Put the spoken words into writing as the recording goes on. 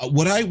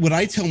what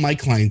I tell my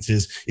clients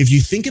is, if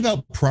you think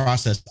about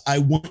process, I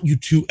want you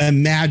to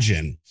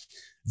imagine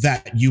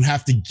that you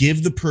have to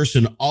give the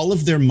person all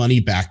of their money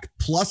back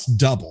plus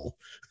double,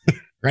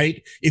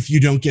 right? If you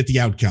don't get the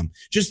outcome.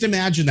 Just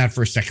imagine that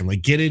for a second,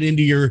 like get it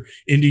into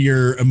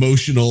your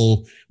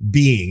emotional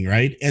being,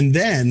 right? And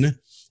then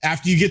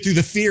after you get through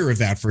the fear of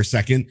that for a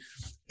second,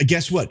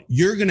 guess what?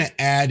 You're going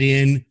to add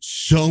in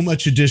so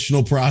much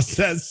additional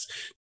process.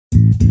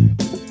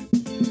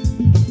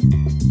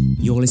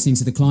 You're listening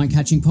to the Client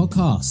Catching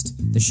Podcast,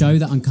 the show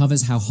that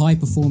uncovers how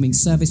high-performing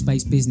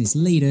service-based business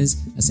leaders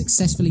are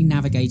successfully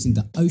navigating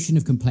the ocean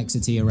of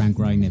complexity around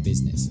growing their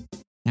business.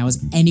 Now,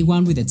 as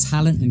anyone with the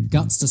talent and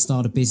guts to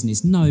start a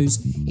business knows,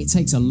 it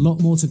takes a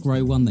lot more to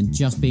grow one than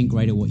just being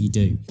great at what you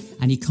do,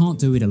 and you can't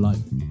do it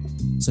alone.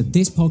 So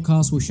this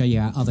podcast will show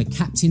you how other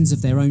captains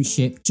of their own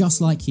ship,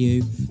 just like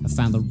you, have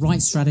found the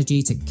right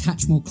strategy to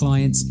catch more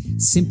clients,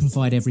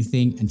 simplified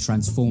everything, and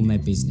transform their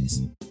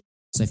business.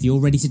 So if you're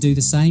ready to do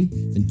the same,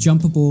 then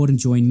jump aboard and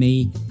join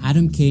me,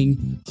 Adam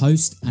King,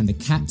 host and the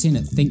captain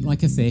at Think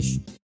Like a Fish,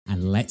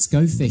 and let's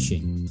go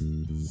fishing.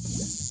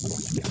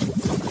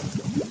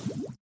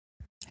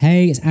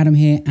 Hey, it's Adam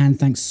here, and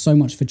thanks so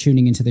much for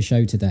tuning into the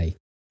show today.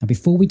 Now,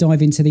 before we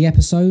dive into the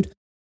episode,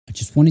 I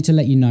just wanted to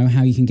let you know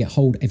how you can get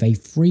hold of a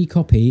free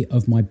copy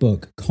of my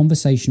book,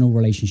 Conversational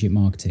Relationship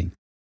Marketing.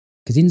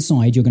 Because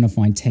inside, you're going to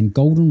find 10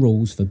 golden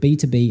rules for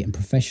B2B and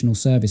professional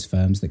service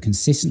firms that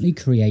consistently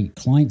create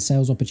client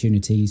sales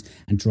opportunities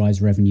and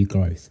drives revenue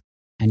growth.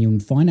 And you'll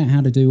find out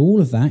how to do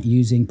all of that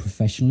using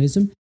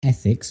professionalism,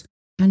 ethics,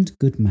 and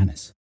good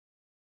manners.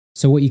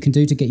 So what you can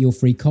do to get your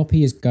free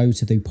copy is go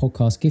to the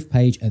podcast gift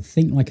page at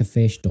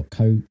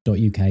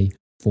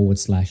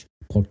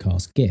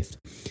thinklikeafish.co.uk/podcast gift.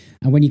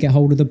 And when you get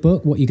hold of the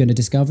book, what you're going to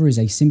discover is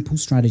a simple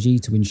strategy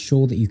to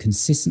ensure that you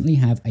consistently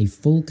have a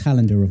full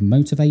calendar of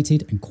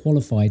motivated and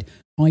qualified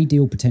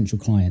ideal potential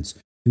clients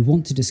who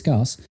want to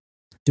discuss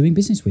doing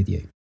business with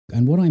you.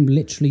 And what I'm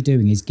literally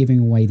doing is giving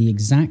away the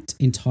exact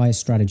entire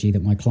strategy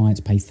that my clients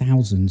pay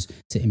thousands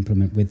to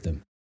implement with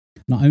them.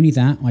 Not only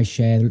that, I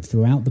share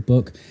throughout the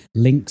book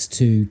links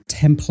to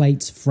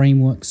templates,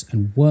 frameworks,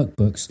 and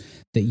workbooks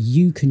that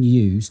you can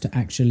use to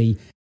actually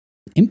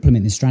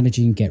implement this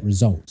strategy and get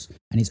results.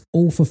 And it's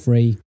all for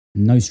free,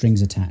 no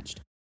strings attached.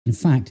 In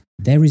fact,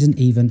 there isn't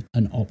even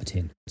an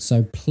opt-in.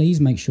 So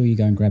please make sure you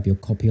go and grab your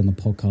copy on the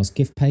podcast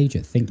gift page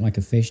at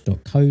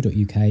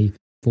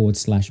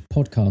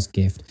thinklikeafish.co.uk/podcast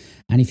gift.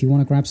 And if you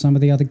want to grab some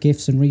of the other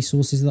gifts and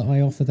resources that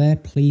I offer there,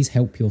 please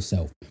help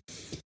yourself.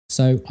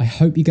 So I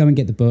hope you go and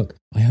get the book.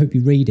 I hope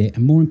you read it.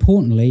 And more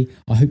importantly,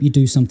 I hope you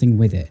do something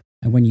with it.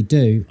 And when you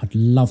do, I'd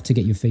love to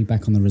get your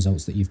feedback on the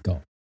results that you've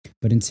got.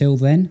 But until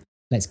then,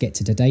 let's get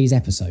to today's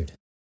episode.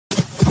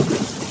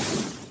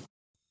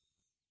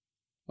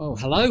 Oh,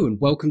 hello and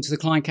welcome to the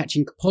Client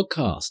Catching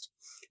Podcast.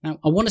 Now,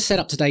 I want to set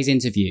up today's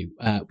interview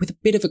with a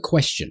bit of a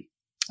question.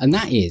 And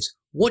that is,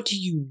 what do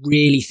you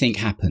really think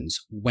happens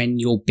when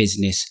your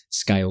business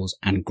scales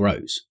and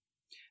grows?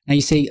 Now,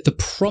 you see, the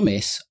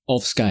promise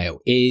of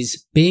scale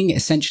is being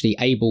essentially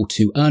able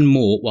to earn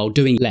more while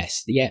doing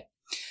less. Yet,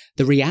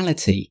 the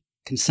reality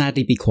can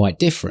sadly be quite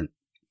different.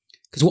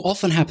 Because what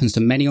often happens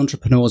to many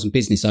entrepreneurs and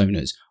business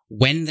owners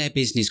when their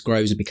business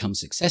grows and becomes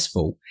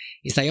successful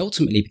is they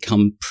ultimately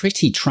become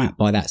pretty trapped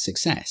by that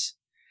success.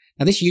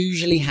 Now, this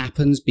usually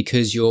happens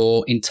because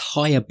your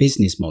entire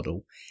business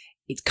model,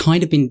 it's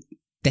kind of been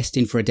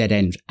destined for a dead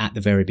end at the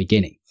very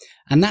beginning.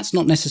 And that's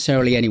not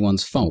necessarily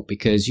anyone's fault,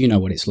 because you know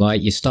what it's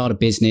like. You start a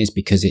business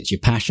because it's your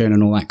passion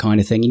and all that kind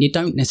of thing, and you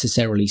don't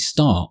necessarily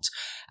start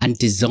and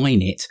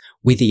design it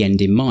with the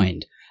end in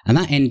mind. And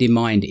that end in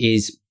mind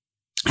is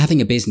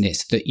having a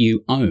business that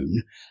you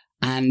own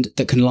and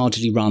that can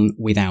largely run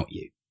without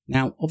you.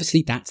 Now,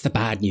 obviously, that's the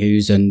bad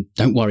news, and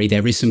don't worry,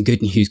 there is some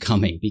good news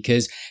coming,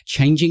 because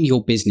changing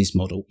your business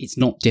model, it's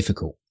not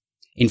difficult.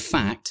 In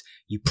fact,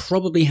 you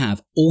probably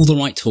have all the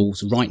right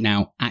tools right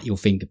now at your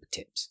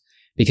fingertips.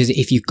 Because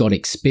if you've got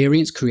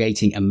experience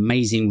creating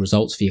amazing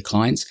results for your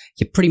clients,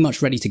 you're pretty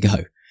much ready to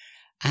go.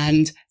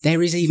 And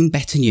there is even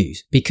better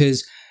news,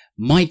 because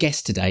my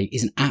guest today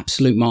is an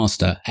absolute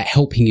master at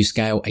helping you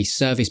scale a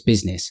service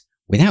business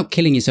without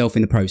killing yourself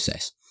in the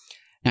process.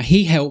 Now,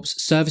 he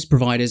helps service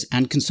providers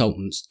and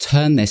consultants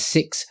turn their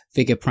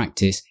 6-figure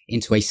practice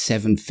into a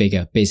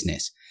 7-figure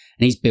business.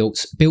 And he's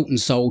built and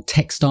sold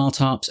tech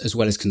startups, as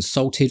well as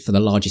consulted for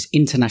the largest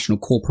international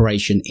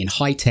corporation in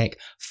high tech,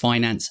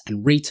 finance,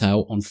 and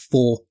retail on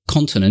 4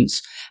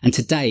 continents. And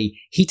today,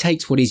 he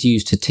takes what he's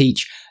used to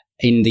teach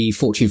in the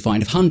Fortune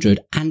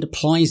 500 and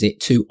applies it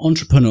to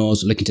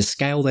entrepreneurs looking to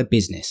scale their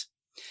business.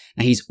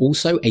 Now, he's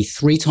also a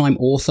 3-time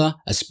author,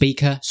 a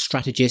speaker,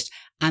 strategist,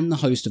 and the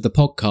host of the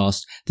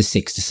podcast, The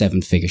 6 to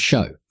 7 Figure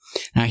Show.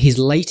 Now, his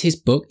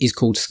latest book is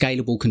called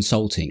Scalable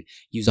Consulting.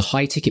 Use a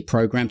high-ticket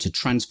program to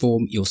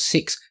transform your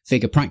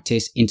 6-figure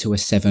practice into a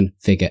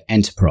 7-figure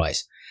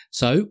enterprise.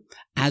 So,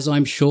 as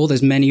I'm sure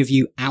there's many of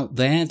you out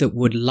there that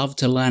would love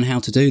to learn how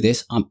to do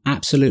this, I'm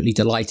absolutely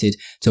delighted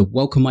to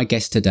welcome my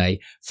guest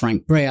today,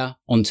 Frank Brea,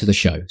 onto the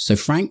show. So,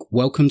 Frank,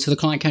 welcome to the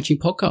Client Catching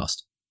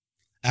Podcast.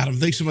 Adam,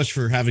 thanks so much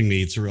for having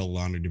me. It's a real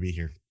honor to be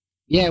here.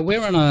 Yeah,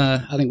 we're on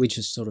I think we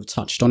just sort of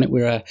touched on it.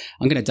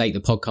 I'm going to date the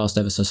podcast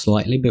ever so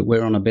slightly, but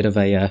we're on a bit of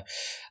a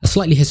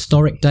slightly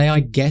historic day, I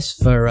guess,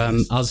 for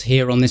us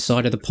here on this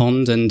side of the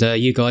pond. And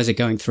you guys are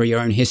going through your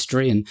own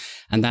history.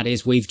 And that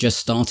is, we've just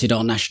started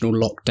our national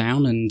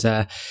lockdown,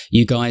 and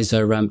you guys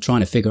are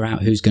trying to figure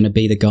out who's going to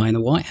be the guy in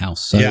the White House.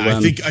 So, yeah,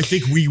 I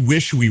think we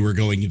wish we were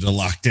going into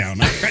lockdown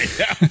right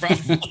now,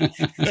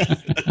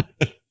 probably.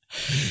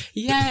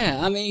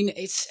 Yeah, I mean,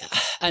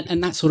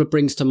 and that sort of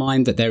brings to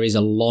mind that there is a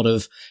lot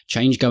of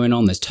change going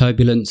on. There's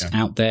turbulence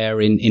out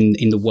there in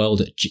the world,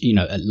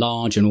 at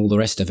large, and all the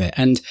rest of it.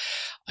 And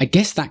I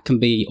guess that can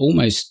be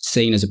almost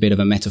seen as a bit of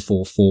a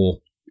metaphor for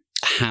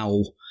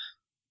how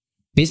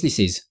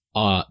businesses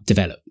are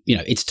developed.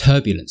 It's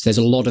turbulence. There's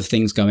a lot of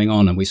things going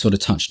on, and we sort of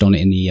touched on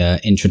it in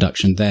the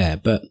introduction there.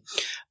 But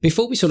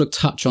before we sort of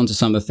touch on to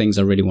some of the things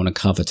I really want to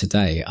cover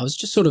today, I was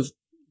just sort of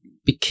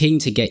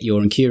curious to get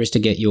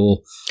your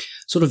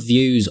sort of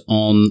views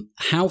on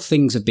how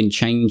things have been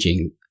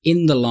changing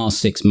in the last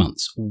 6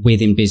 months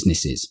within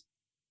businesses.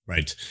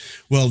 Right.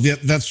 Well,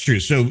 that's true.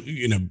 So,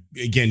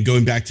 again,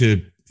 going back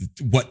to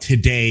what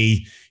today,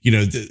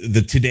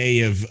 the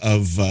today of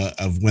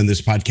when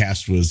this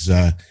podcast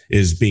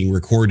is being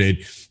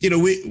recorded,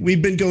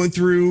 we've been going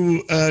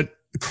through a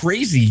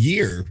crazy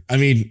year. I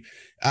mean,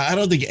 I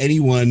don't think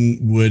anyone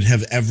would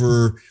have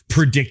ever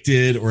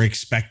predicted or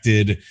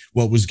expected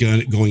what was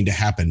going to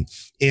happen.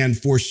 And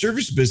for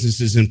service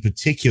businesses in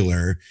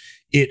particular,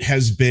 it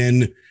has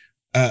been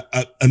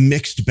a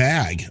mixed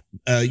bag.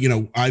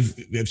 I've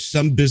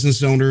some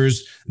business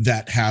owners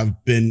that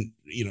have been,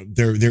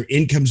 their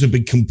incomes have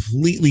been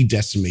completely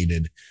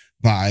decimated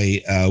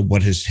by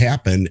what has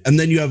happened. And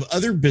then you have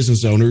other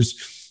business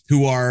owners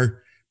who are,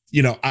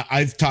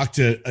 I've talked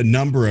to a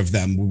number of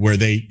them where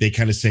they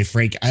kind of say,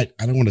 Frank, I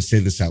don't want to say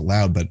this out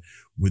loud, but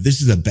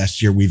this is the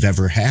best year we've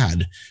ever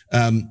had.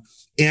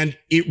 And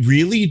it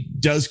really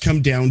does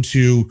come down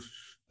to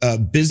a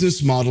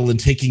business model and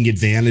taking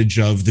advantage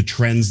of the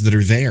trends that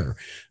are there.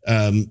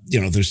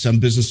 There's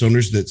some business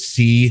owners that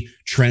see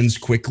trends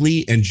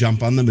quickly and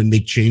jump on them and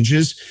make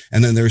changes.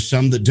 And then there's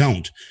some that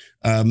don't.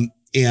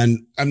 And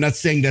I'm not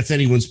saying that's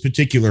anyone's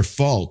particular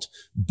fault,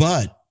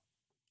 but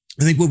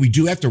I think what we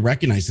do have to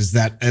recognize is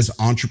that as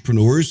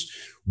entrepreneurs,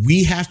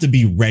 we have to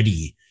be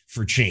ready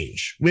for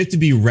change. We have to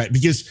be ready,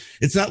 because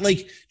it's not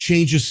like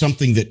change is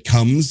something that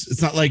comes.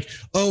 It's not like,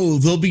 oh,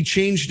 there'll be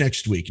change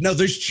next week. No,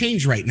 there's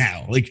change right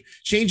now. Like,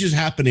 change is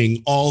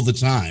happening all the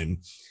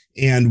time,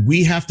 and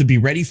we have to be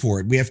ready for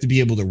it. We have to be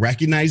able to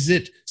recognize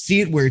it,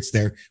 see it where it's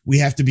there. We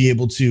have to be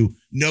able to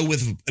know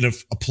if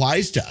it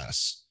applies to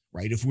us,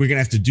 right? If we're going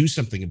to have to do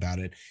something about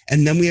it.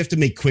 And then we have to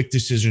make quick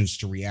decisions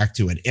to react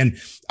to it. And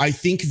I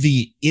think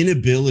the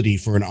inability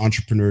for an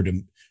entrepreneur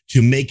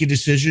to make a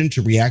decision,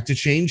 to react to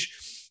change,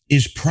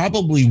 is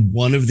probably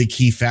one of the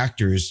key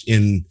factors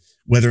in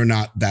whether or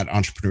not that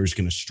entrepreneur is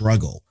going to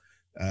struggle.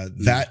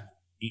 That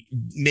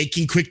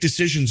making quick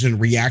decisions and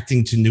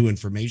reacting to new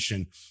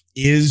information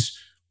is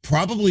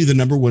probably the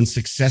number one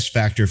success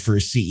factor for a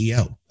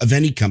CEO of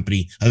any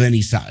company of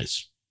any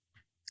size.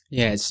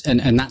 Yeah,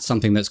 and that's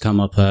something that's come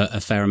up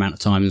a fair amount of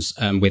times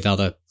with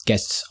other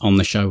guests on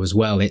the show as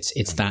well.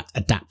 It's that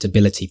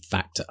adaptability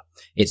factor.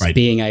 It's right.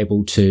 Being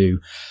able to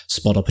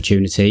spot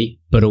opportunity,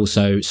 but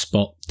also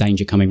spot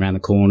danger coming around the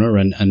corner,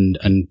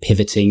 and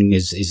pivoting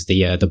is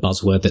the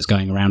buzzword that's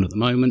going around at the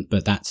moment.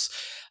 But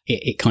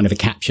it kind of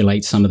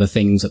encapsulates some of the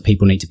things that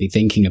people need to be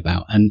thinking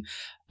about. And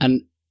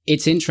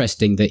it's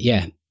interesting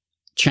that,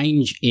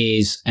 change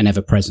is an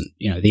ever present.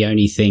 The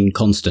only thing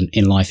constant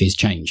in life is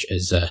change,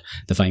 as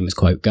the famous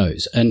quote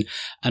goes. And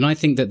I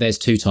think that there's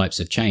two types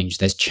of change.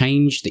 There's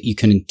change that you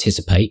can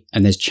anticipate,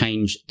 and there's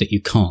change that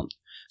you can't.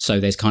 So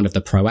there's kind of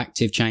the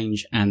proactive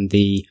change and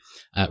the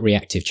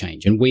reactive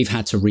change. And we've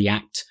had to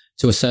react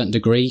to a certain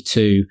degree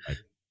to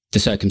the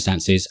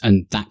circumstances,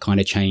 and that kind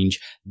of change.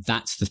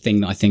 That's the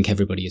thing that I think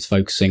everybody is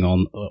focusing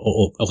on,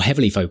 or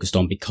heavily focused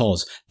on,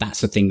 because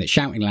that's the thing that's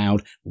shouting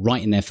loud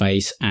right in their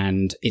face,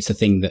 and it's the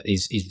thing that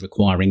is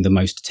requiring the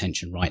most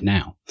attention right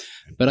now.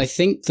 But I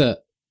think that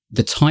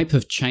the type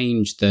of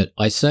change that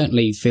I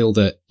certainly feel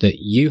that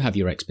you have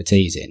your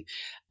expertise in,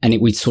 and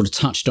we sort of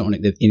touched on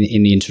it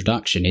in the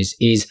introduction,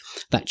 is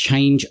that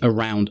change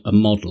around a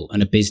model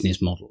and a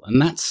business model.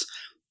 And that's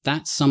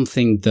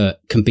something that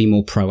can be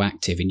more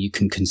proactive, and you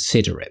can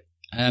consider it.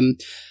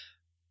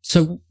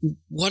 So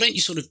why don't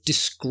you sort of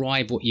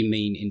describe what you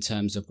mean in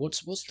terms of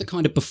what's the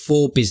kind of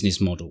before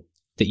business model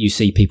that you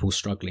see people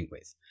struggling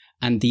with,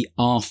 and the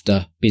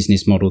after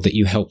business model that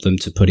you help them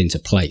to put into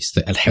place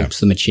that helps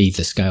them achieve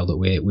the scale that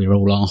we're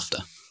all after?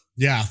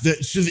 Yeah.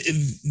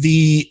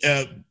 The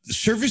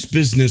service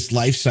business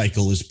life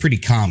cycle is pretty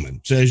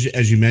common. So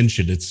as you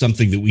mentioned, it's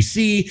something that we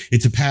see.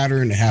 It's a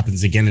pattern. It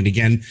happens again and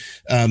again.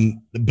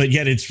 But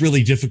yet it's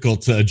really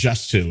difficult to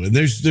adjust to. And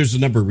there's a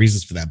number of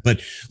reasons for that.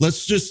 But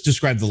let's just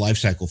describe the life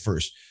cycle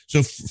first.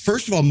 So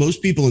first of all,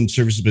 most people in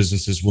service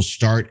businesses will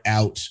start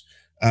out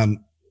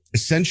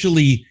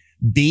essentially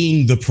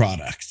being the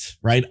product,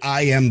 right?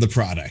 I am the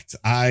product.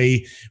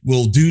 I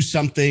will do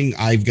something.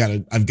 I've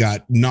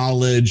got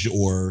knowledge,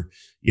 or,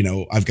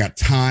 I've got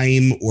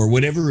time, or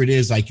whatever it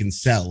is I can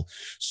sell.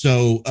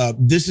 So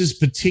this is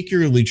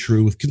particularly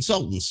true with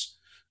consultants.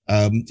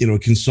 A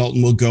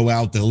consultant will go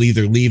out, they'll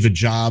either leave a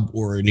job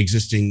or an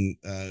existing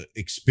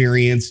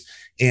experience,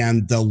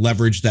 and they'll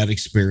leverage that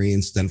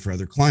experience then for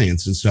other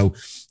clients. And so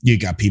you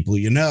got people,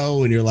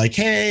 and you're like,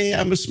 hey,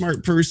 I'm a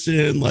smart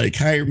person, like,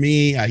 hire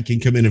me, I can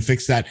come in and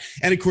fix that.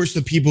 And of course,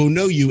 the people who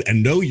know you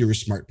and know you're a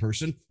smart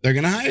person, they're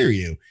going to hire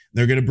you.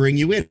 They're going to bring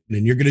you in,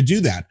 and you're going to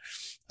do that.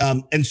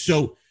 And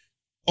so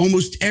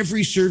almost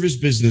every service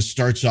business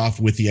starts off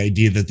with the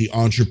idea that the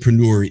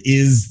entrepreneur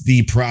is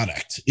the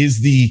product,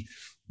 is the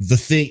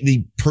thing,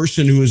 the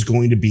person who is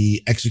going to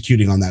be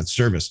executing on that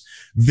service.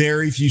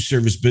 Very few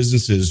service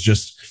businesses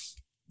just,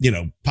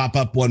 pop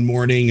up one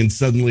morning and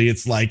suddenly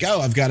it's like,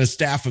 oh, I've got a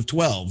staff of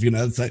 12.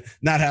 It's like,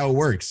 not how it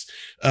works.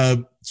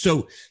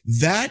 So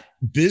that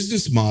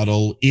business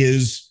model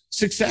is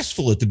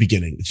successful at the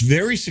beginning. It's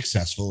very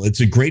successful. It's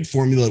a great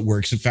formula. It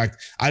works. In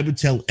fact, I would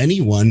tell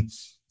anyone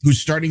who's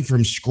starting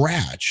from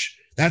scratch,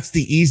 that's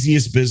the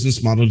easiest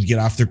business model to get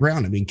off the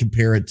ground. I mean,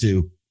 compare it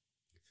to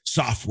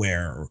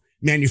software,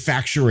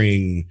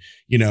 manufacturing,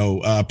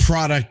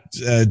 product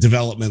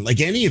development,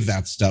 like any of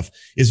that stuff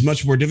is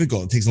much more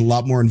difficult. It takes a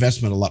lot more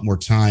investment, a lot more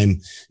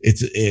time.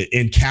 It's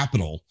in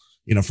capital.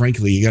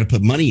 Frankly, you got to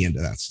put money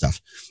into that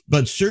stuff.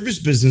 But service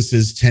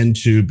businesses tend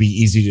to be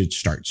easy to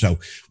start. So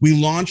we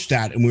launched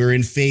that, and we're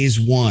in phase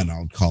one,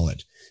 I'll call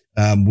it,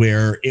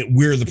 where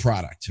we're the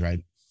product, right?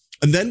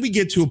 And then we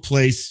get to a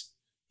place,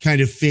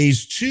 kind of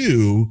phase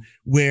two,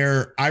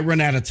 where I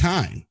run out of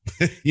time,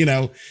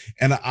 and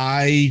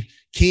I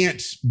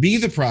can't be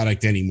the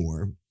product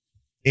anymore.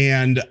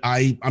 And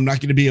I'm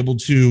not going to be able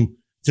to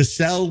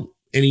sell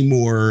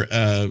anymore.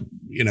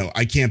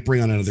 I can't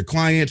bring on another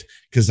client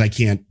because I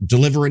can't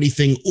deliver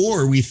anything.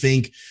 Or we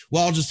think,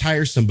 well, I'll just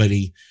hire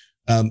somebody.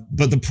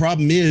 But the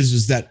problem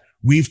is that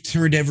we've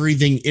turned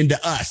everything into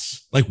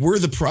us. Like, we're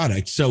the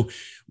product. So,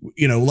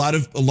 a lot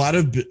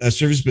of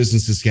service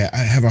businesses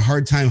have a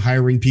hard time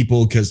hiring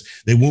people because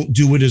they won't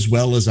do it as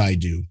well as I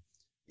do.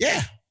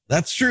 Yeah,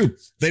 that's true.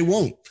 They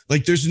won't.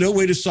 Like, there's no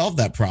way to solve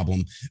that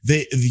problem.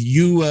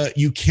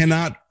 You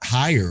cannot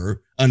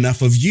hire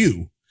enough of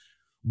you.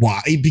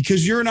 Why?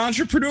 Because you're an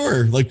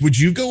entrepreneur. Like, would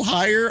you go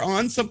hire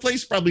on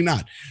someplace? Probably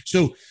not.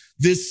 So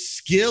this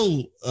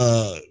skill,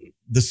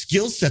 the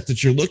skill set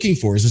that you're looking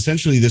for is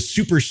essentially the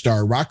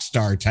superstar, rock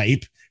star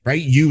type,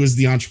 right? You as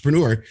the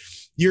entrepreneur,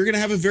 you're going to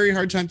have a very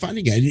hard time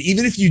finding it. And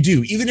even if you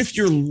do, even if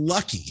you're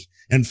lucky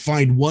and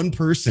find one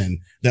person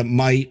that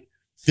might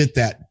fit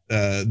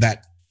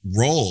that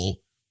role,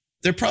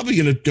 they're probably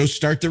going to go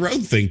start their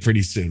own thing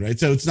pretty soon, right?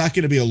 So it's not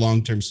going to be a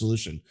long-term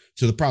solution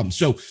to the problem.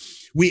 So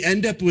we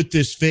end up with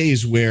this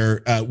phase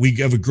where we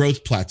have a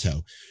growth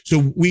plateau.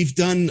 So we've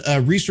done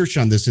research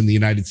on this in the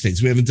United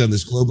States. We haven't done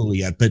this globally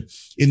yet, but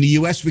in the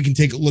US, we can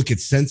take a look at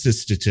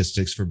census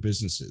statistics for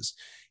businesses.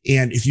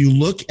 And if you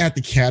look at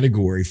the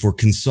category for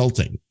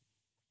consulting,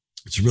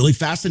 it's really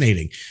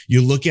fascinating.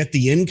 You look at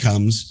the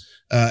incomes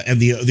and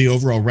the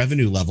overall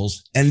revenue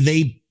levels, and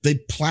they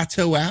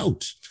plateau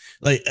out.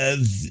 Like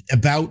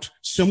about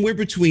somewhere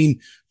between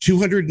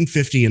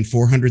 $250,000 and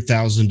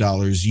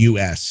 $400,000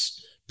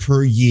 US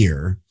per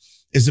year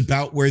is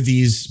about where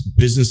these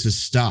businesses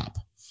stop.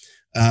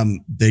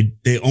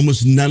 They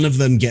almost none of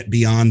them get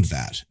beyond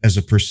that as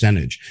a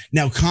percentage.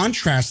 Now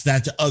contrast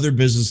that to other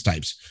business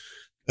types,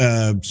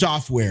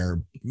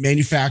 software,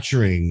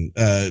 manufacturing,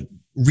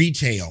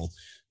 retail.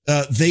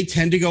 They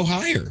tend to go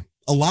higher,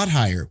 a lot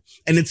higher,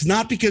 and it's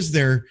not because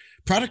their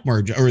product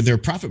margin or their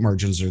profit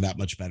margins are that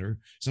much better.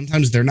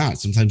 Sometimes they're not.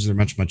 Sometimes they're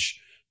much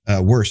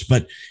worse.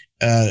 But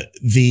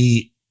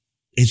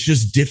it's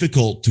just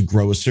difficult to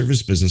grow a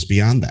service business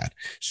beyond that.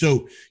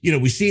 So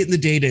we see it in the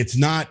data. It's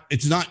not.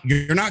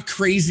 You're not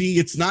crazy.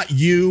 It's not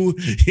you.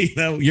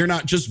 You're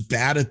not just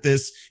bad at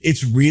this.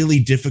 It's really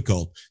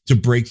difficult to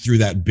break through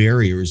that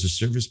barrier as a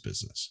service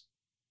business.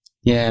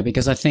 Yeah,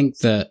 because I think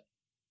that.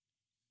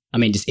 I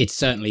mean, it's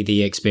certainly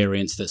the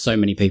experience that so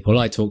many people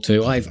I talk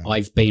to.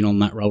 I've been on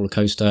that roller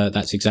coaster.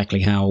 That's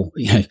exactly how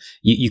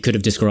you could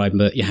have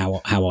described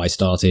how I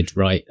started,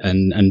 right?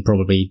 And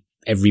probably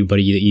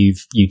everybody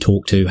that you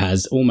talk to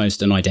has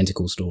almost an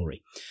identical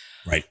story,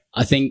 right?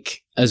 I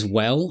think as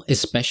well,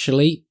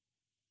 especially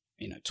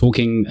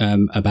talking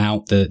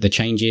about the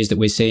changes that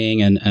we're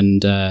seeing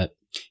and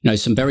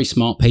some very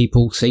smart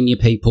people, senior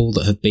people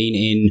that have been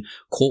in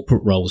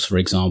corporate roles, for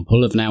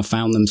example, have now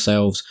found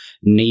themselves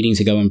needing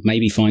to go and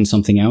maybe find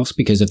something else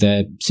because of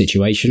their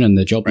situation and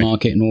the job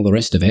market and all the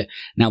rest of it.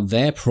 Now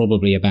they're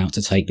probably about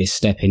to take this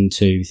step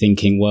into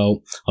thinking,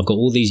 well, I've got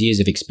all these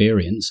years of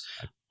experience.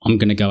 I'm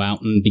going to go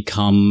out and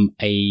become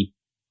a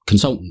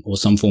consultant or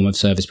some form of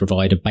service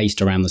provider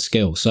based around the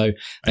skill. So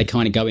they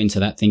kind of go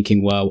into that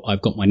thinking, well,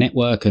 I've got my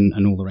network and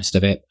all the rest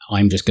of it.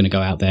 I'm just going to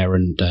go out there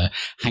and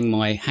hang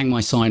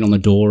my sign on the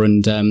door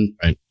and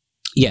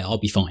I'll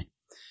be fine.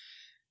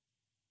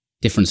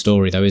 different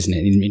story though, isn't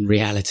it? In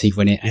reality,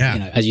 when it,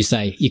 as you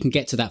say, you can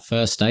get to that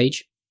first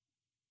stage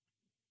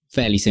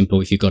fairly simple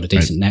if you've got a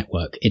decent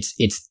network.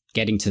 It's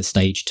getting to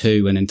stage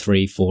 2 and then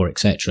 3, 4,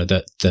 etc.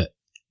 That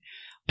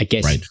I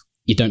guess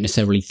you don't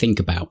necessarily think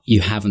about.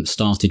 You haven't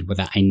started with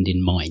that end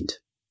in mind.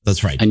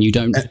 That's right. And you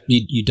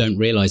don't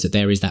realize that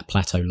there is that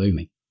plateau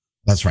looming.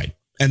 That's right.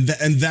 And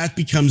that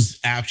becomes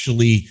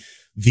actually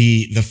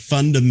the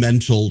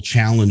fundamental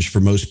challenge for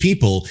most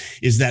people,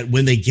 is that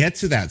when they get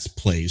to that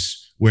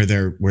place where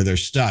they're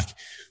stuck,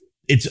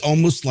 it's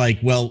almost like,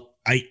 well,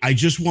 I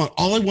just want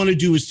to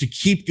do is to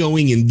keep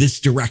going in this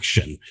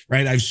direction,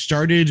 right? I've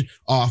started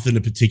off in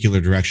a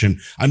particular direction.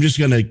 I'm just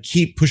going to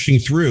keep pushing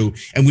through.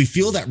 And we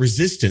feel that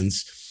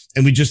resistance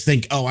and we just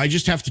think, oh, I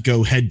just have to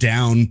go head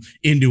down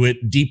into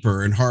it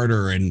deeper and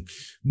harder and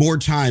more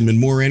time and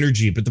more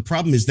energy. But the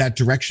problem is that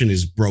direction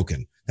is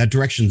broken. That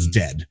direction's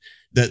dead.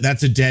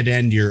 That's a dead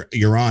end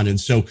you're on. And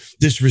so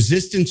this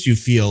resistance you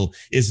feel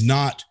is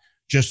not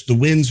just the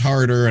wind's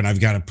harder and I've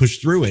got to push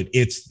through it.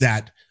 It's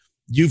that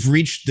you've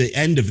reached the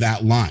end of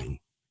that line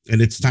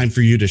and it's time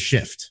for you to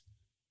shift.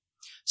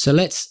 So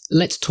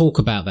let's talk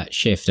about that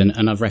shift.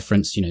 And I've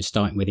referenced,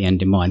 starting with the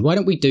end in mind. Why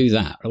don't we do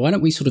that? Why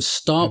don't we sort of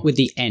start with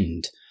the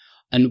end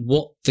and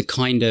what the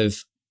kind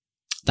of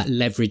that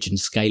leverage and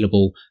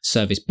scalable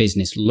service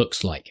business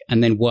looks like,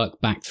 and then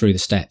work back through the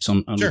steps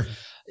on sure.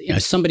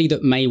 Somebody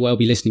that may well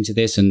be listening to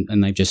this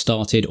and they've just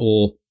started,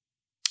 or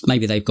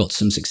maybe they've got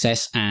some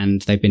success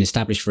and they've been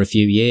established for a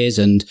few years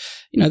and,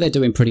 they're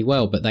doing pretty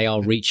well, but they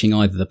are reaching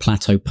either the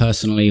plateau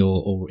personally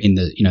or in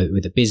the,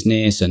 with the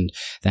business, and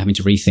they're having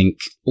to rethink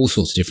all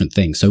sorts of different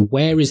things. So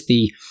where is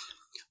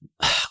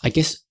I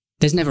guess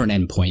there's never an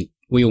end point.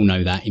 We all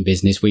know that in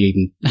business. We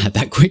even had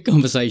that quick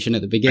conversation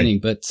at the beginning,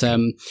 but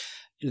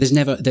there's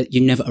never that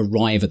you never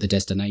arrive at the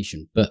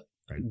destination. But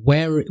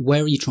where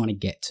are you trying to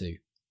get to?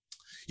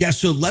 Yeah.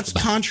 So let's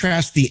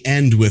contrast the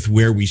end with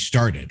where we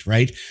started,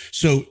 right?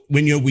 So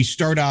when, we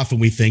start off and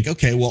we think,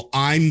 okay, well,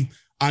 I'm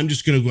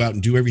just going to go out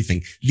and do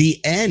everything. The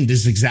end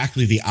is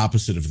exactly the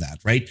opposite of that,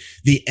 right?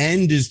 The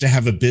end is to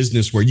have a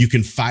business where you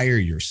can fire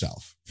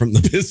yourself from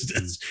the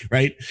business,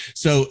 right?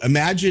 So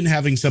imagine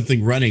having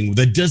something running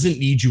that doesn't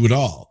need you at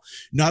all.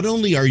 Not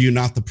only are you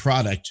not the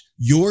product,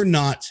 you're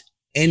not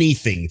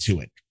anything to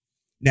it.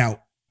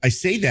 Now, I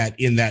say that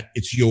in that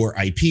it's your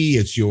IP,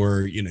 it's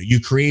your, you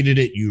created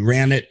it, you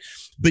ran it.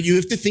 But you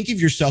have to think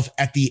of yourself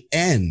at the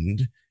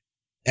end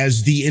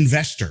as the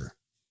investor.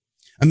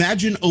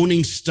 Imagine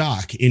owning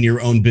stock in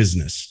your own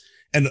business.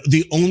 And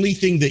the only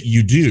thing that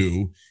you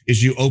do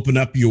is you open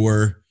up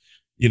your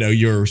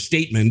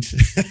statement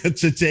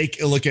to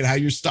take a look at how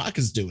your stock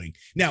is doing.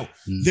 Now,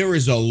 there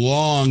is a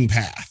long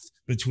path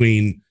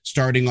between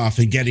starting off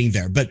and getting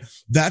there. But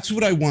that's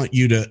what I want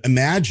you to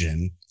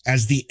imagine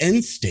as the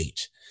end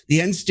state.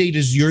 The end state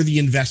is you're the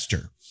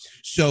investor.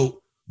 So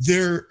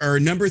there are a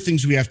number of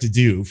things we have to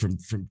do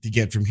to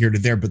get from here to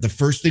there. But the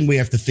first thing we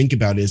have to think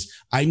about is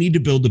I need to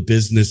build a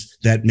business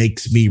that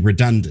makes me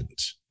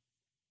redundant.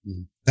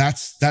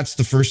 That's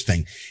the first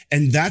thing.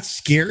 And that's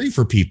scary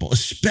for people,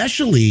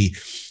 especially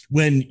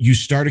when you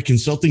start a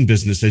consulting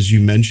business, as you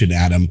mentioned,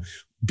 Adam,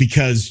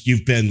 because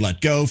you've been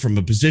let go from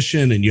a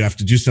position and you have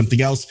to do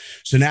something else.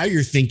 So now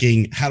you're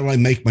thinking, how do I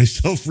make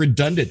myself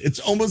redundant? It's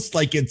almost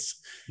like it's,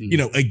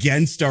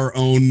 against our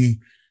own.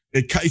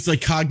 It's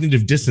like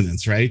cognitive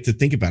dissonance, right? To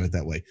think about it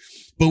that way.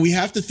 But we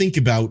have to think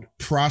about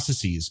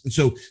processes. And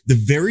so the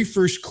very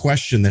first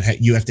question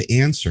that you have to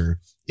answer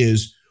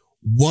is,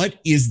 what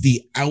is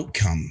the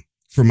outcome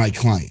for my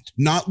client?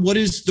 Not what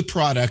is the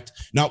product,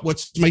 not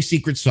what's my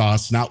secret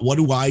sauce, not what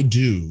do I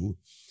do,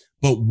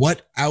 but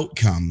what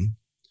outcome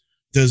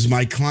does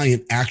my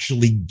client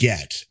actually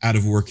get out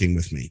of working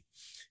with me?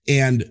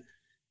 And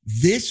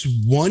this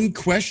one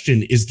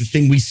question is the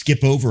thing we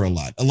skip over a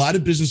lot. A lot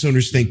of business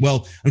owners think,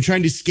 well, I'm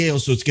trying to scale,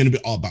 so it's going to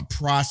be all about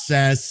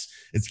process.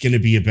 It's going to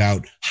be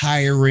about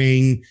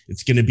hiring.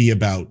 It's going to be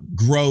about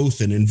growth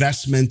and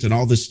investment and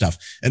all this stuff.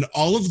 And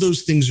all of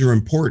those things are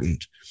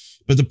important.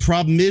 But the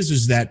problem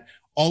is that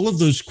all of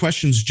those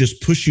questions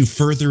just push you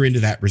further into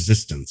that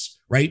resistance,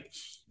 right?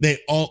 They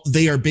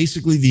are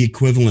basically the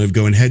equivalent of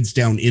going heads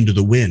down into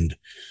the wind.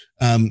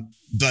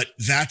 But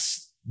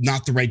that's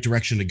not the right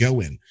direction to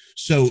go in.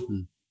 So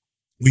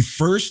we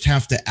first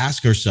have to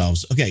ask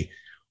ourselves, okay,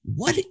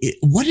 what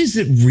is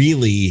it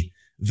really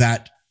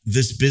that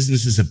this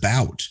business is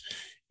about?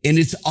 And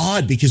it's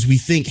odd because we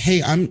think,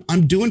 hey,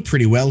 I'm doing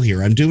pretty well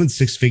here. I'm doing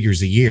 6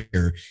 figures a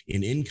year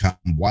in income.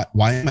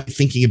 Why am I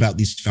thinking about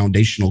these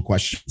foundational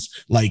questions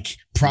like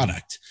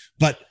product?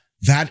 But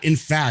that, in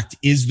fact,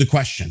 is the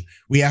question.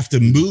 We have to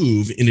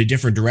move in a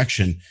different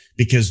direction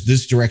because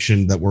this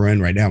direction that we're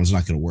in right now is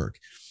not going to work.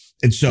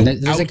 And so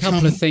there's a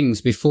couple of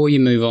things before you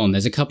move on.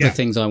 There's a couple of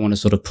things I want to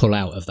sort of pull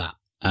out of that.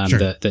 Sure.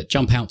 that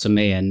jump out to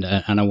me and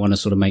I want to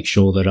sort of make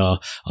sure that are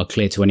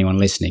clear to anyone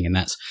listening. And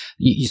that's,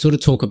 you sort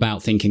of talk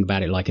about thinking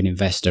about it like an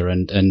investor.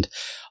 And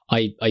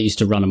I used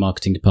to run a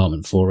marketing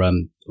department for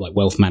like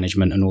wealth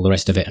management and all the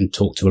rest of it and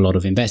talk to a lot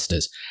of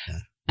investors. Yeah.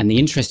 And the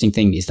interesting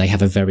thing is they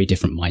have a very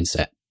different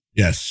mindset.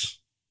 Yes.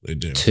 They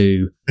do.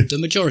 to the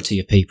majority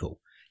of people.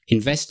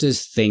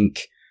 Investors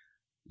think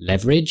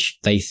leverage.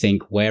 They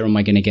think, where am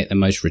I going to get the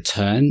most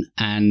return?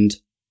 And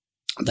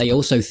they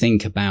also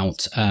think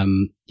about,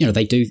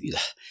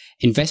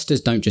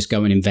 investors don't just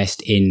go and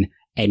invest in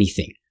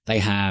anything. They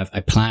have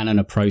a plan and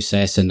a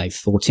process, and they've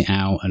thought it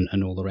out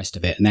and all the rest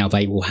of it. Now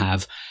they will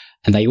have,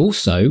 and they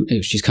also,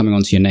 which is coming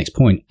on to your next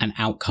point, an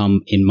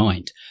outcome in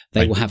mind.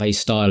 They will have a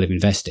style of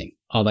investing.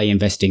 Are they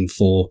investing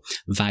for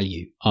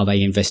value? Are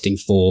they investing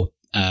for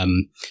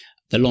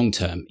the long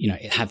term?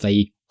 Have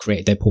they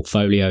created their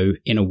portfolio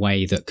in a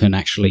way that can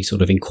actually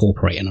sort of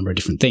incorporate a number of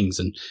different things?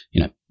 And,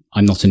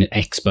 I'm not an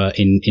expert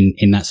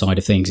in that side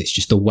of things. It's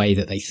just the way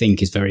that they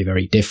think is very,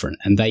 very different.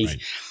 And they,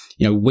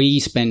 we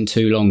spend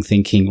too long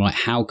thinking, right,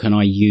 how can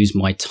I use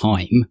my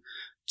time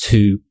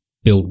to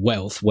build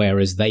wealth?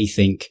 Whereas they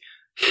think,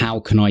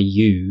 how can I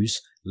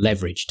use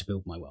leverage to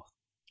build my wealth?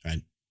 Right.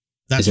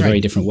 It's a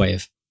very different way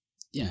of,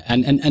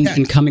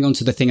 and coming on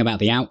to the thing about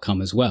the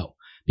outcome as well,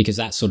 because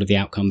that's sort of the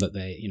outcome that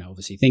they're,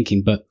 obviously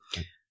thinking, but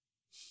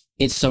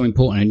it's so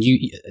important. And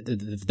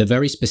the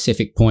very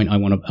specific point I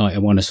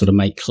want to sort of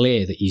make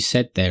clear that you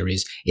said there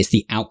is, it's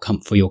the outcome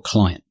for your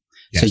client.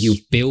 Yes. So you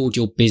build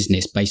your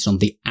business based on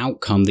the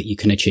outcome that you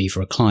can achieve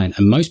for a client.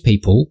 And most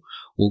people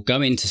will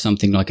go into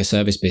something like a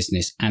service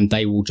business and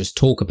they will just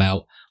talk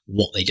about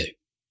what they do.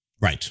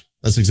 Right.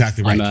 That's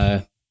exactly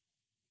right.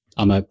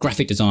 I'm a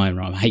graphic designer.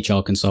 I'm a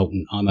HR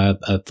consultant. I'm a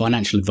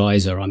financial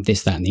advisor. I'm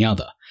this, that, and the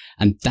other.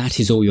 And that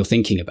is all you're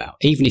thinking about.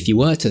 Even if you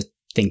were to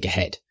think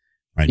ahead,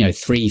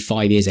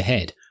 3-5 years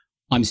ahead,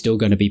 I'm still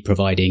going to be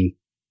providing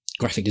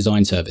graphic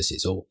design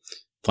services or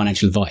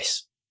financial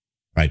advice.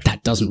 Right.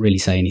 That doesn't really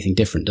say anything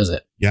different, does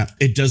it? Yeah,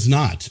 it does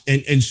not.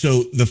 And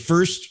so the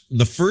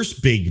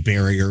first big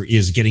barrier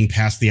is getting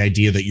past the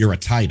idea that you're a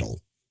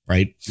title,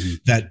 right?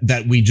 Mm-hmm.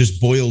 That we just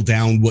boil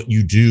down what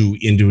you do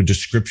into a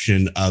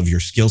description of your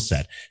skill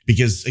set,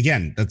 because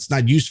again, that's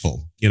not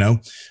useful.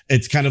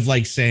 It's kind of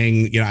like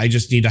saying, I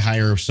just need to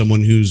hire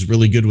someone who's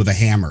really good with a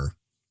hammer.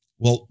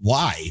 Well,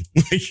 why?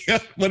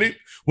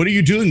 What are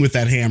you doing with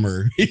that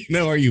hammer?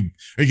 Are you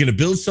going to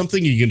build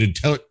something? Are you going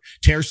to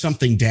tear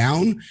something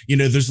down?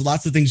 There's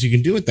lots of things you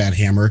can do with that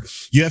hammer.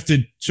 You have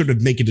to sort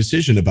of make a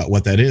decision about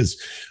what that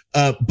is.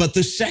 But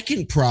the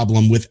second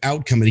problem with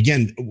outcome, and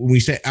again, when we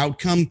say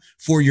outcome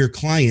for your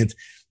client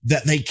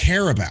that they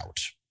care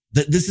about,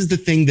 that this is the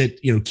thing that,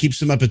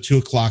 keeps them up at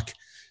 2:00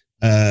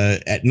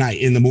 at night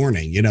in the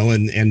morning,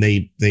 and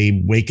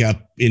they wake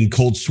up in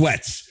cold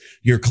sweats,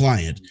 your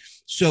client.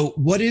 So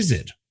what is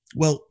it?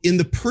 Well, in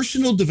the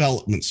personal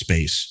development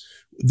space,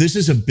 this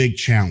is a big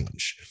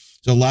challenge.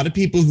 So a lot of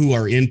people who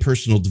are in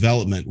personal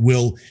development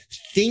will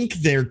think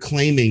they're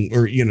claiming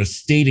or,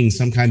 stating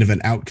some kind of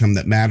an outcome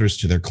that matters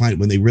to their client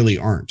when they really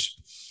aren't.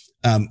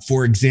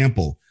 For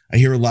example, I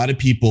hear a lot of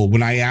people,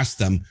 when I ask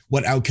them,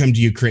 what outcome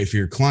do you create for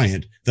your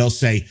client? They'll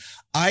say,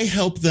 I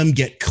help them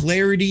get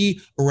clarity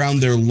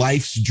around their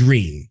life's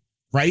dream,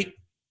 right?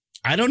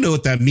 I don't know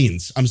what that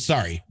means. I'm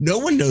sorry. No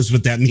one knows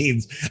what that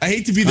means. I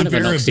hate to be the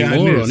bearer of bad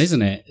news.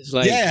 Isn't it? It's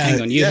like,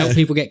 hang on, you help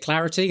people get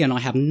clarity, and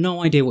I have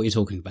no idea what you're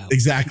talking about.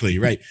 Exactly,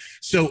 right.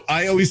 So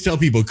I always tell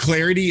people,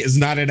 clarity is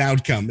not an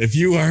outcome. If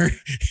you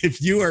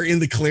are in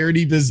the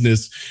clarity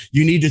business,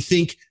 you need to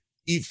think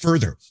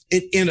further.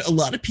 And a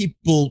lot of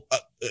people,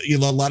 a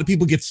lot of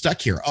people get stuck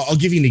here. I'll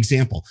give you an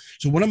example.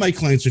 So one of my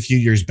clients a few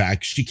years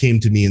back, she came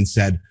to me and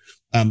said,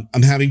 I'm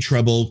having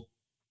trouble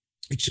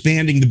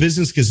expanding the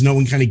business because no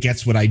one kind of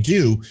gets what I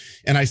do.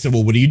 And I said,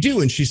 well, what do you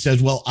do? And she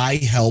said, well, I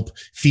help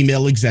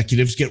female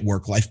executives get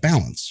work-life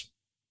balance.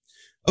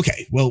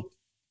 Okay, well,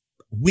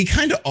 we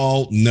kind of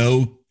all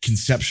know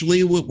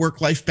conceptually what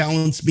work-life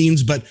balance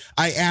means, but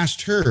I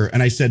asked her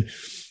and I said,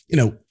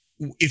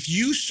 if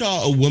you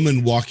saw a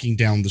woman walking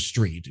down the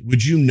street,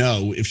 would you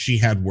know if she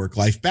had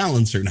work-life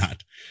balance or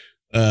not?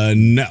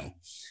 No.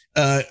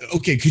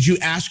 Okay, could you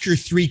ask her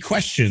 3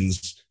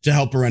 questions to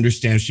help her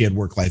understand if she had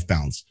work-life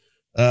balance?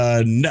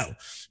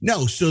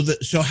 No.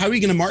 So how are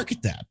you going to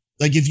market that?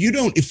 Like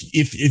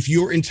if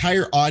your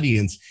entire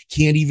audience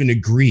can't even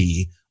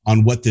agree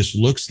on what this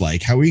looks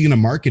like, how are you going to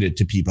market it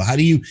to people? How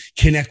do you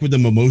connect with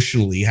them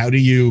emotionally? How do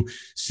you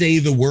say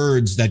the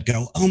words that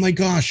go, oh my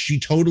gosh, she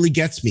totally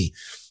gets me?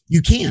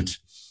 You can't.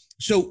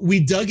 So we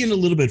dug in a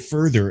little bit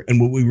further.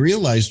 And what we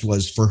realized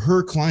was for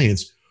her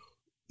clients,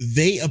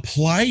 they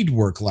applied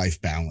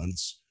work-life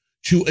balance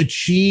to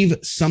achieve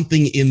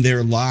something in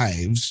their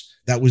lives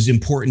that was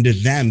important to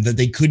them that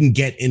they couldn't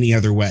get any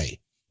other way,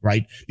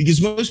 right?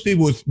 Because most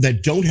people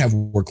that don't have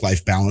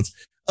work-life balance,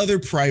 other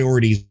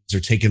priorities are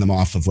taking them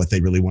off of what they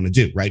really want to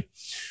do, right?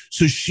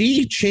 So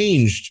she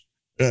changed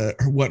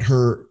what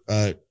her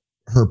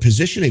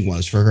positioning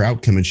was for her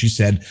outcome. And she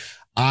said,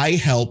 I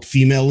help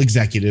female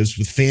executives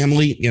with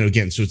family,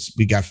 again, so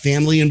we got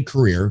family and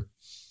career.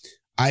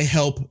 I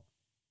help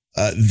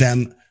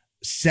them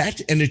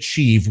set and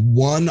achieve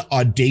one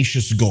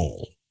audacious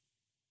goal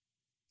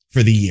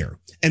for the year.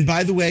 And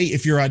by the way,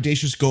 if your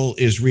audacious goal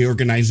is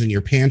reorganizing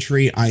your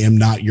pantry, I am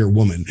not your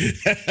woman,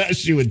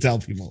 she would tell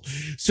people.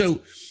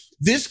 So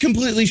this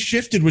completely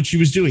shifted what she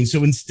was doing.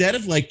 So instead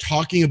of like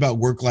talking about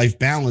work-life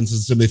balance in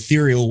some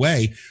ethereal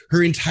way,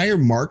 her entire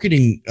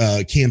marketing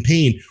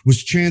campaign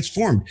was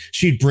transformed.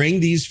 She'd bring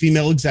these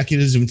female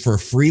executives in for a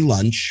free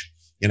lunch.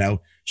 You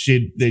know,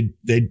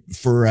 they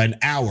for an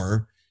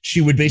hour. She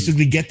would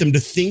basically get them to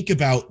think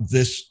about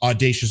this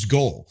audacious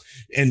goal,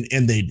 and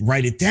they'd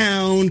write it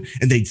down,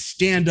 and they'd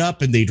stand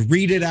up and they'd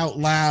read it out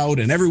loud,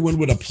 and everyone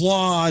would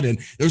applaud. And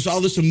there's all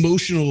this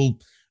emotional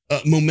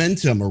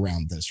momentum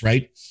around this,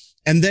 right?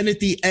 And then at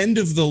the end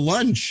of the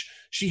lunch,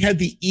 she had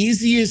the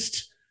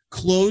easiest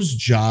close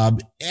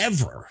job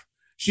ever.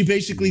 She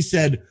basically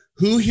said,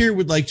 who here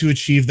would like to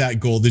achieve that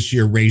goal this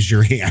year? Raise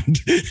your hand.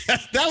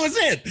 That was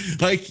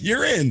it. Like,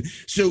 you're in.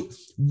 So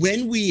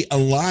when we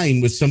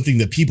align with something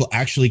that people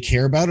actually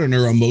care about and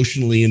are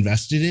emotionally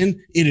invested in,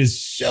 it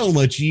is so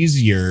much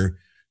easier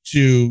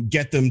to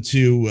get them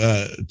to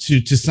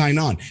sign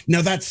on.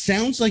 Now, that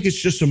sounds like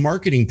it's just a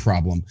marketing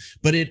problem,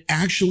 but it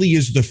actually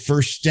is the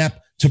first step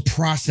to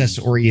process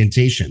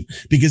orientation,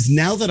 because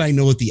now that I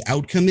know what the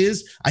outcome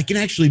is, I can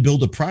actually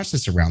build a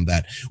process around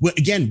that. Well,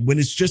 again, when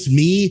it's just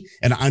me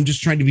and I'm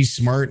just trying to be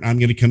smart and I'm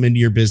going to come into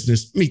your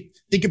business, I mean,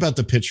 think about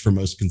the pitch for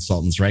most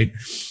consultants, right?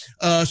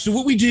 So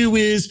what we do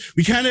is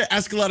we kind of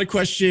ask a lot of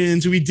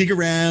questions, we dig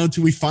around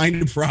till we find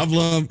a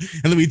problem,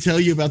 and then we tell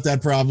you about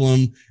that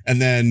problem.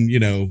 And then, you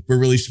know, we're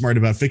really smart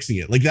about fixing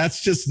it. Like,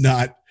 that's just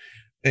not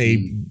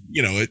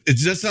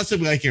it's just not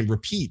something I can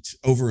repeat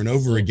over and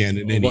over again.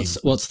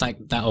 What's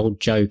that old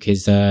joke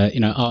is,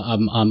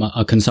 I'm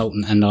a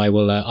consultant and I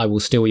will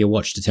steal your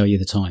watch to tell you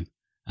the time.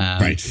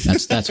 Right.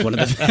 That's one of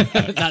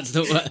the,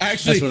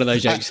 that's one of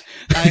those jokes.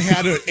 I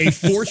had a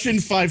Fortune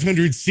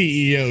 500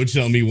 CEO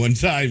tell me one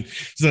time,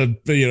 so,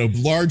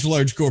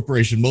 large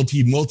corporation,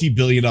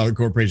 multi-billion dollar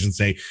corporation,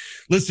 say,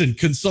 listen,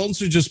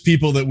 consultants are just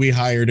people that we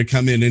hire to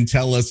come in and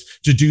tell us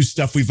to do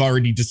stuff we've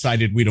already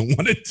decided we don't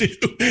want to do.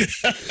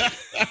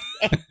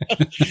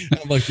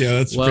 I'm like, yeah,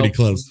 that's pretty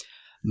close.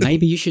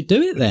 Maybe you should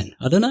do it then.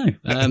 I don't know.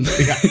 Yeah,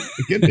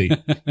 it could be.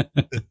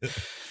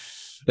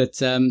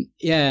 But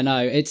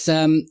it's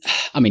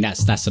I mean,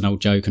 that's an old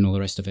joke and all the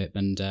rest of it.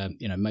 And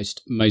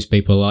most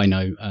people I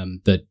know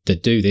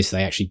that do this,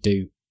 they actually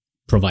do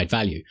provide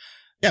value.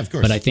 Yeah, of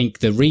course. But I think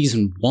the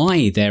reason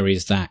why there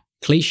is that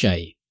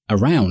cliche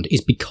around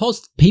is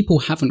because people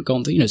haven't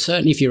gone through,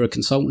 certainly if you're a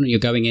consultant and you're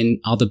going in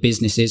other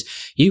businesses,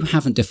 you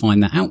haven't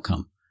defined that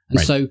outcome. And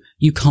so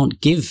you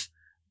can't give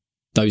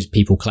those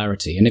people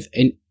clarity.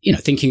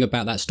 And thinking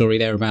about that story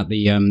there about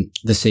the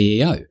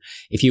CEO,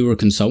 if you were a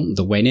consultant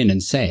that went in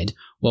and said,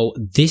 well,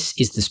 this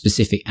is the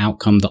specific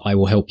outcome that I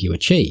will help you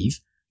achieve,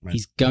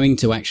 he's going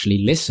to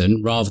actually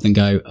listen rather than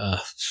go,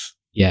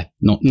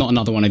 not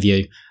another one of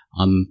you.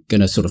 I'm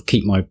going to sort of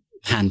keep my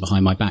hand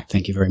behind my back.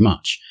 Thank you very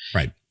much.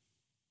 Right.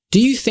 Do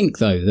you think,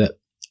 though, that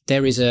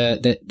there is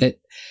that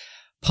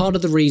part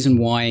of the reason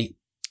why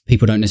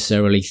people don't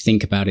necessarily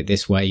think about it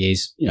this way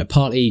is,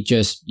 partly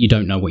just you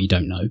don't know what you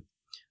don't know.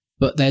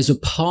 But there's a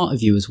part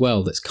of you as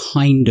well that's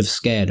kind of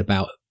scared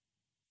about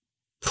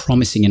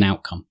promising an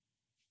outcome.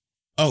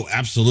 Oh,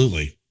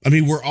 absolutely. I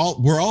mean, we're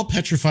all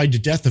petrified to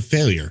death of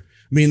failure.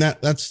 I mean,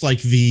 that's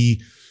like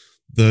the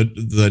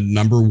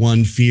number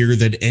one fear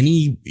that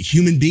any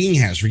human being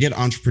has. Forget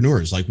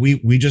entrepreneurs. Like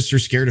we just are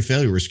scared of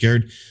failure. We're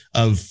scared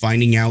of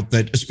finding out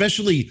that,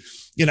 especially,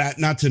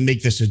 not to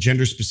make this a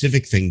gender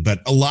specific thing,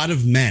 but for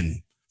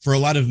a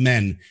lot of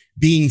men,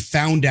 being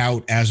found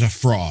out as a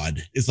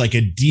fraud is like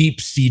a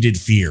deep-seated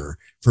fear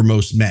for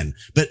most men.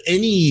 But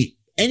any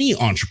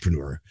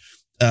entrepreneur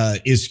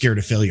is scared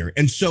of failure.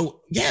 And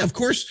so, yeah, of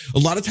course, a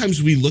lot of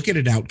times we look at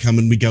an outcome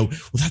and we go,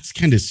 well, that's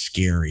kind of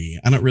scary.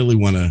 I don't really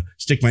want to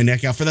stick my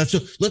neck out for that. So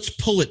let's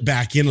pull it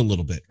back in a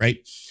little bit, right?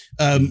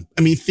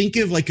 Think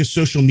of like a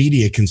social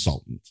media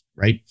consultant,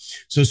 right?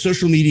 So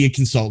social media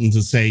consultants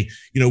would say,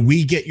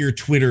 we get your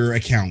Twitter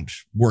account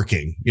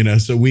working,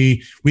 so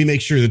we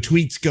make sure the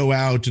tweets go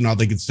out and all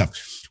that good stuff.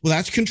 Well,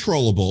 that's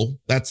controllable.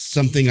 That's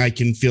something I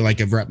can feel like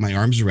I've wrapped my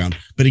arms around.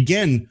 But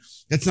again,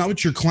 that's not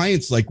what your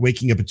client's like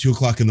waking up at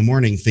 2:00 in the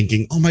morning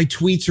thinking, oh, my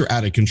tweets are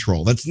out of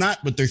control. That's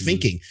not what they're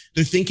thinking.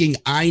 They're thinking,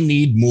 I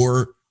need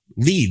more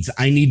leads.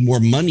 I need more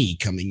money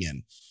coming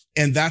in.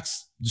 And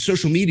that's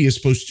social media is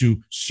supposed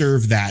to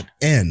serve that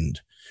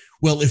end.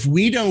 Well, if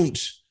we don't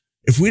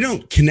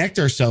connect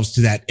ourselves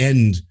to that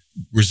end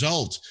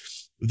result,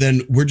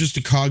 then we're just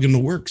a cog in the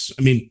works.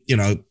 I mean,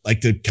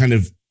 like to kind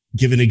of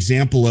give an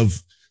example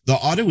of the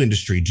auto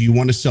industry. Do you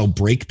want to sell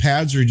brake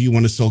pads or do you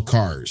want to sell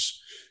cars?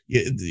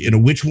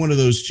 Which one of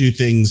those two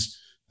things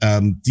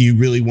do you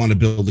really want to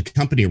build a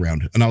company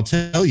around? And I'll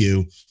tell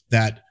you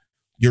that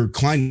your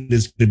client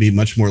is going to be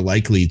much more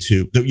likely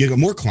you got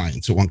more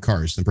clients that want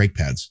cars than brake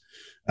pads.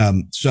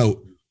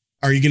 So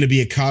are you going to be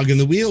a cog in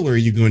the wheel, or are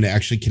you going to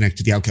actually connect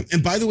to the outcome?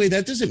 And by the way,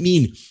 that doesn't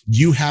mean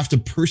you have to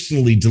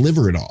personally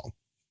deliver it all,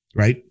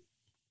 right?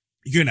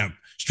 You're going to have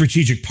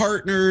strategic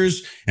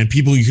partners and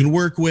people you can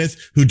work with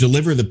who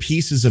deliver the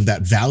pieces of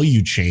that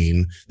value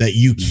chain that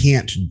you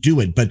can't do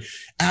it. But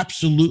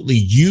absolutely,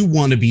 you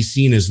want to be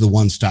seen as the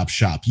one-stop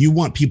shop. You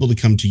want people to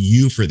come to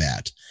you for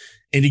that.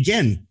 And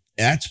again,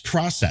 that's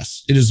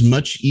process. It is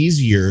much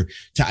easier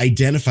to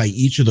identify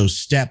each of those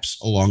steps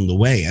along the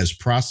way as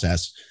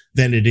process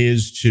than it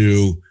is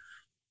to,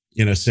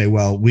 say,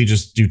 well, we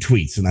just do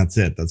tweets and that's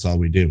it. That's all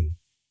we do.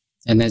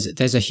 And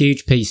there's a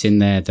huge piece in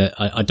there that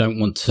I don't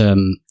want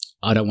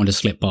to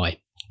slip by.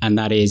 And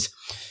that is,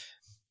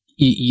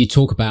 you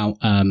talk about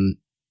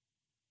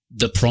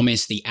the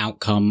promise, the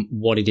outcome,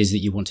 what it is that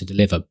you want to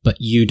deliver, but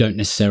you don't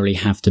necessarily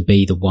have to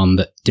be the one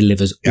that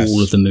delivers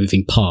all of the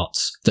moving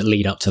parts that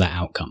lead up to that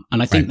outcome.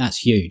 And I think that's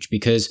huge,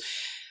 because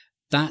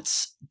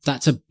that's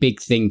a big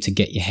thing to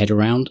get your head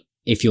around.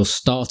 If you're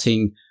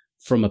starting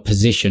from a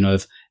position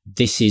of,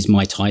 this is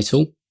my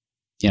title,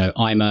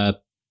 I'm a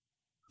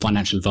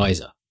financial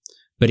advisor.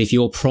 But if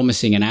you're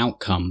promising an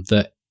outcome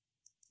that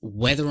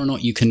whether or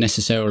not you can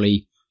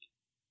necessarily,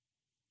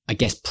 I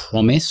guess,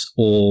 promise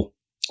or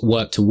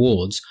work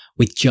towards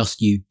with just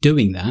you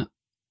doing that,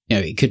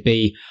 it could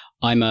be,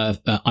 I'm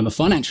a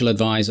financial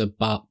advisor,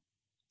 but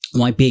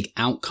my big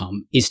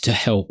outcome is to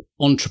help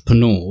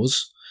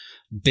entrepreneurs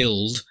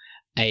build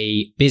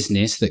a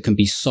business that can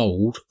be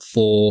sold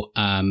for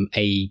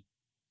a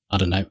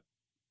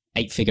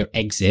 8-figure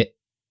exit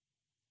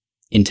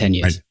in 10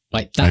 years.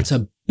 Like, that's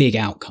a big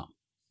outcome,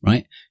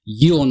 right?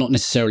 You're not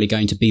necessarily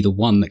going to be the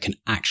one that can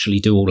actually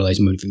do all of those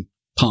moving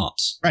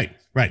parts. Right.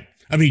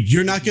 I mean,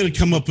 you're not going to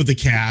come up with the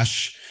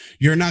cash.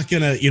 You're not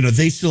going to,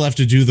 they still have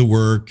to do the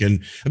work.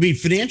 And I mean,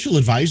 financial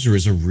advisor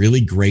is a really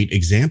great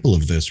example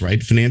of this,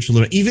 right?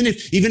 Even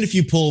if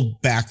you pull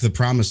back the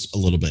promise a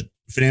little bit,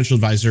 financial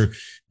advisor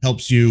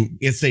helps you,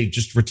 let's say,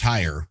 just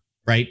retire,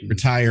 right?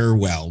 Retire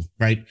well,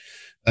 right?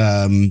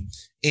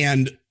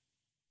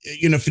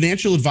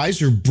 Financial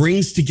advisor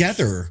brings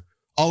together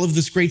all of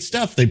this great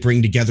stuff. They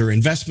bring together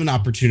investment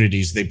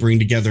opportunities. They bring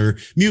together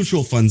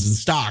mutual funds and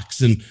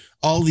stocks and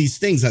all these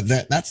things.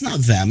 That's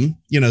not them.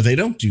 They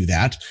don't do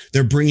that.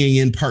 They're bringing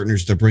in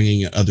partners. They're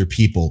bringing in other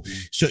people.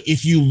 So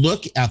if you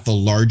look at the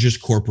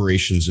largest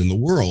corporations in the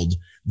world,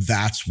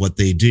 that's what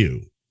they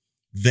do.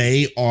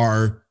 They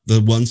are the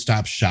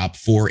one-stop shop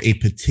for a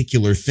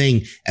particular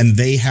thing, and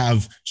they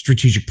have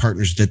strategic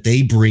partners that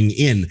they bring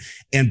in.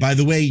 And by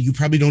the way, you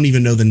probably don't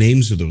even know the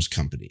names of those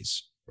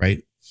companies,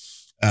 right?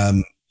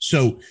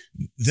 So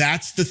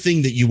that's the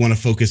thing that you want to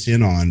focus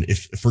in on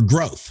for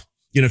growth.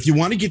 If you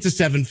want to get to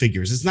 7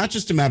 figures, it's not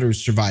just a matter of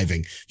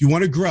surviving. If you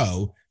want to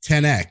grow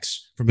 10x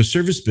from a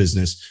service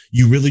business,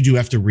 you really do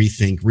have to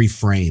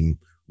reframe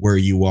where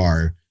you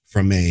are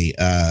from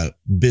a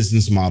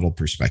business model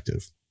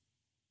perspective.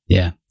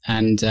 Yeah.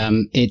 And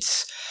there's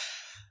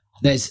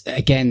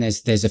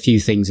a few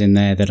things in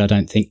there that I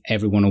don't think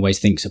everyone always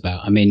thinks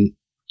about. I mean,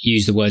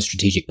 use the word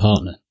strategic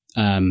partner.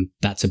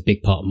 That's a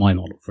big part of my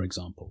model, for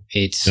example.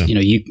 It's,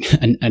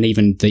 and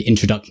even the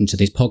introduction to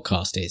this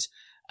podcast is,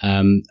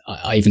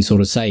 I even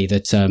sort of say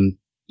that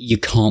you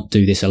can't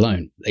do this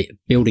alone.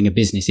 Building a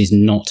business is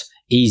not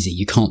easy.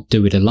 You can't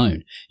do it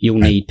alone. You'll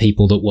need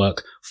people that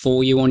work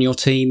for you on your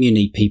team. You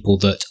need people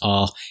that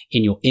are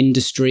in your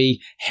industry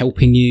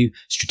helping you,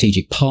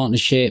 strategic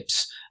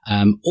partnerships,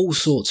 all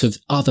sorts of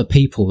other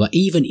people that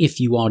even if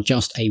you are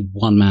just a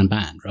one-man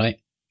band, right?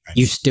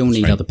 You still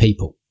need other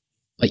people.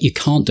 Like, you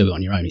can't do it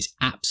on your own. It's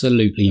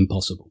absolutely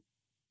impossible.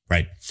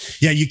 Right.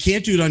 Yeah, you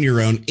can't do it on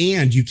your own,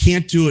 and you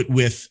can't do it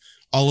with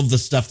all of the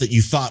stuff that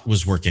you thought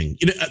was working.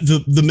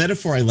 The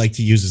metaphor I like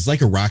to use is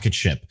like a rocket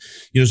ship.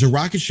 As a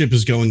rocket ship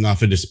is going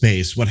off into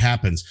space, what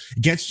happens?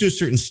 It gets to a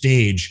certain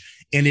stage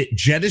and it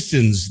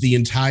jettisons the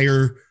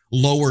entire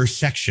lower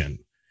section.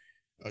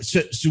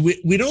 So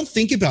we don't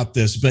think about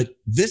this, but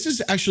this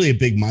is actually a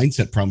big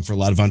mindset problem for a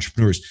lot of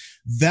entrepreneurs.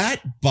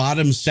 That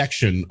bottom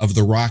section of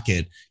the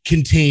rocket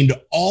contained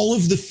all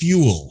of the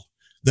fuel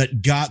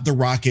that got the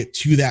rocket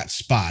to that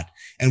spot.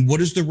 And what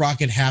does the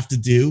rocket have to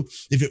do?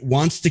 If it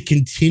wants to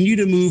continue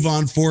to move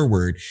on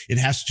forward, it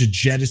has to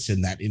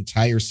jettison that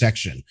entire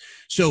section.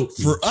 So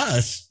for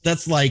us,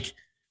 that's like,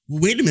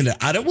 wait a minute,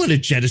 I don't want to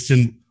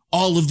jettison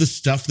all of the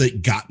stuff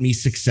that got me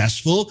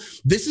successful.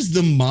 This is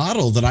the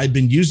model that I've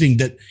been using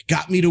that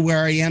got me to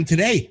where I am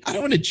today. I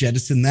don't want to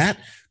jettison that.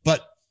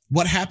 But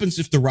what happens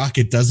if the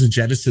rocket doesn't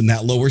jettison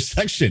that lower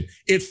section?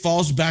 It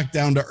falls back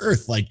down to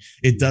earth. Like,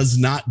 it does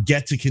not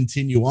get to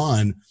continue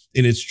on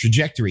in its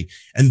trajectory.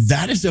 And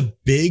that is a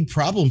big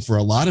problem for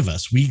a lot of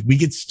us. We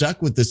get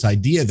stuck with this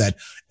idea that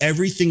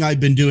everything I've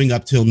been doing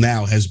up till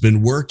now has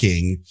been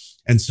working.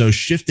 And so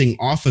shifting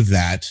off of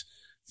that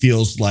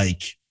feels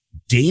like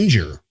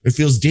danger. It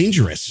feels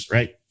dangerous,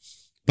 right?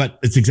 But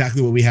it's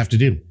exactly what we have to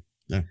do.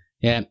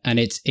 Yeah. And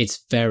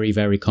it's very,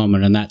 very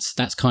common. And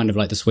that's kind of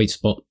like the sweet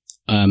spot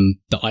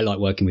that I like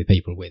working with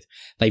people with.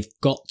 They've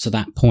got to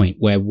that point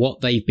where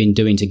what they've been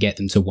doing to get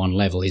them to one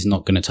level is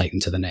not going to take them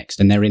to the next.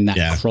 And they're in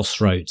that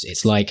crossroads.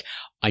 It's like,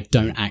 I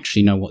don't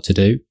actually know what to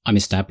do. I'm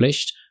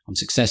established, I'm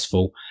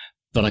successful,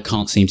 but I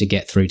can't seem to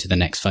get through to the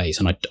next phase.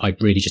 And I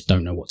really just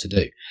don't know what to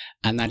do.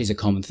 And that is a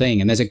common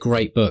thing. And there's a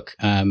great book.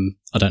 I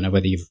don't know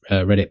whether you've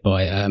read it,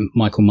 by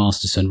Michael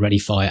Masterson, Ready,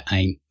 Fire,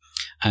 Aim.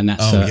 And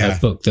that's a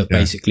book that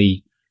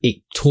basically,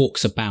 it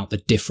talks about the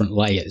different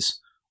layers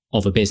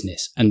of a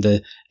business.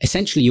 And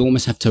essentially you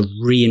almost have to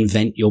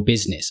reinvent your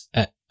business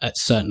at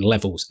certain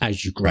levels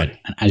as you grow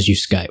and as you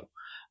scale.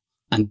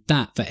 And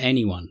that for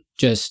anyone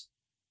just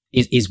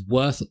is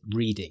worth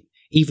reading,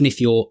 even if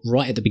you're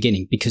right at the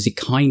beginning, because it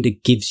kind of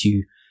gives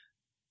you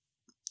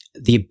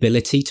the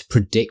ability to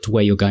predict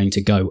where you're going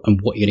to go and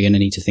what you're going to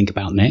need to think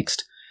about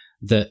next.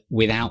 That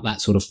without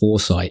that sort of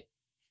foresight,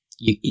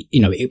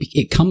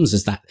 it comes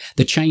as that,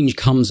 the change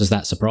comes as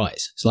that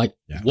surprise. It's like,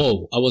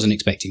 whoa, I wasn't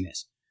expecting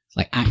this.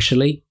 Like,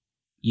 actually,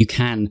 you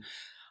can,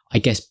 I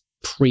guess,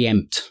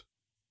 preempt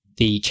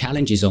the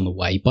challenges on the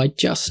way by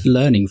just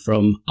learning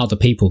from other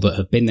people that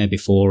have been there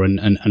before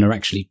and are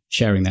actually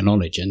sharing their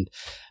knowledge. And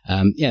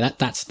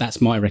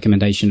that's my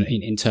recommendation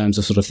in terms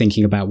of sort of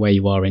thinking about where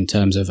you are in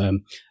terms of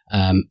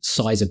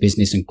size of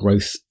business and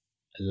growth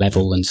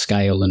level and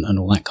scale and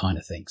all that kind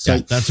of thing. So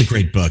that's a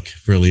great book.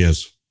 It really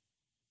is.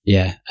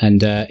 Yeah,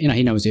 and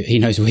he knows what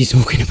he's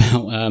talking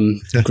about.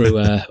 Grew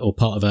or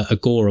part of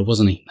Agora,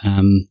 wasn't he?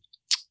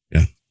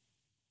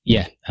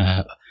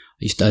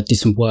 I did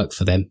some work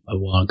for them a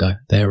while ago.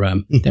 They're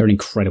an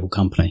incredible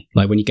company.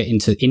 Like when you get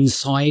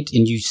inside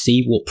and you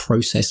see what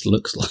process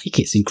looks like,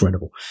 it's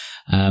incredible.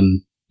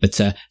 But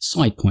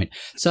side point.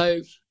 So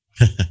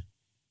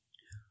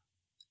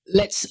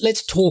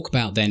let's talk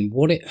about then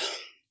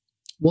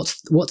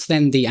what's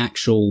then the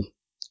actual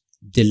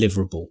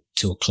deliverable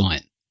to a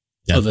client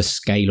of a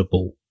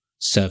scalable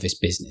service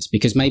business,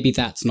 because maybe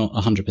that's not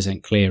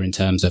 100% clear in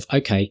terms of,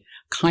 okay,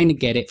 kind of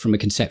get it from a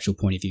conceptual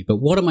point of view, but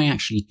what am I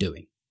actually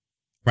doing?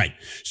 Right.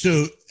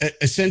 So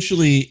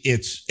essentially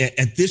it's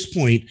at this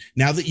point,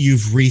 now that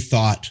you've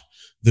rethought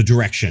the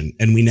direction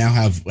and we now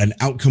have an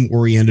outcome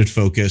oriented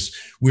focus,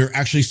 we're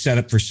actually set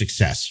up for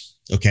success.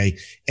 Okay.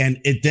 And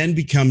it then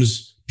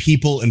becomes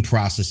people and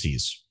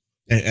processes.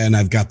 And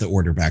I've got the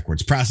order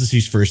backwards: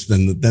 processes first,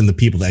 then the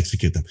people to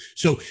execute them.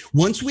 So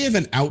once we have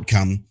an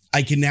outcome,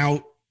 I can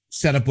now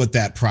set up what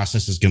that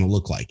process is going to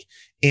look like.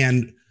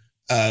 And,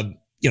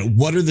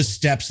 what are the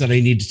steps that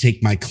I need to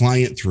take my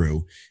client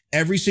through?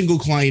 Every single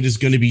client is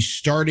going to be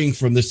starting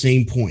from the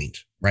same point,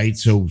 right?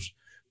 So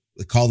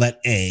we call that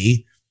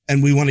A,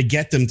 and we want to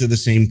get them to the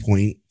same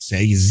point,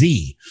 say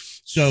Z.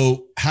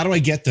 So how do I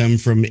get them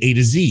from A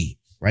to Z,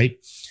 right?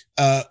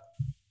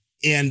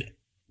 And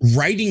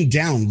writing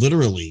down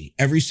literally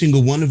every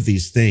single one of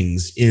these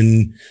things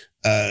in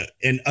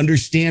and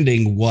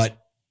understanding what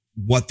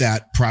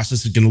that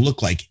process is going to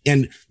look like.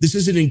 And this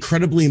is an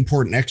incredibly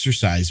important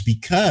exercise,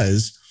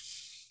 because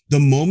the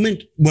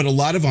moment, what a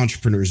lot of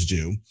entrepreneurs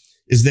do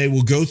is they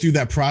will go through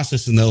that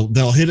process and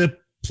they'll hit a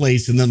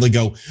place and then they'll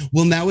go,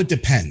 well, now it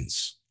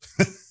depends.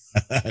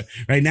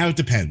 Right now it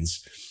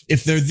depends.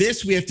 If they're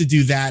this, we have to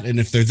do that. And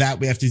if they're that,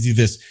 we have to do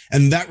this.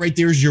 And that right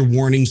there is your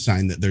warning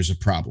sign that there's a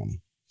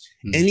problem.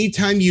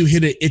 Anytime you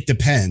hit it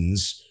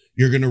depends,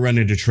 you're going to run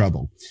into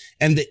trouble.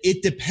 And the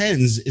it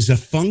depends is a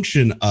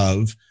function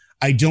of,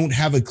 I don't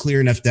have a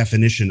clear enough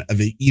definition of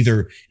it,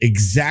 either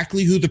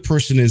exactly who the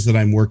person is that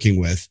I'm working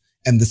with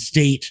and the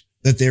state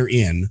that they're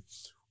in,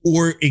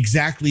 or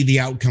exactly the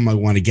outcome I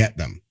want to get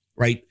them,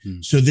 right?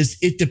 So this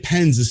it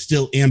depends is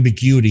still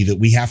ambiguity that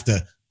we have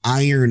to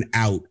iron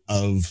out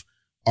of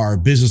our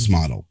business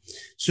model.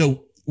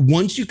 So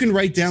once you can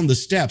write down the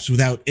steps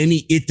without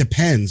any it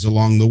depends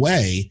along the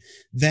way,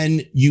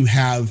 then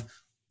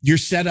you're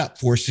set up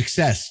for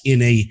success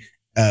in a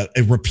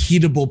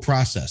repeatable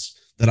process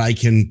that I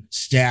can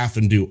staff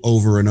and do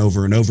over and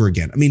over and over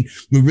again. I mean,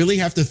 we really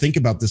have to think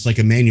about this like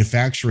a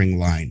manufacturing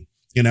line,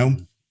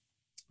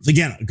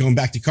 Again, going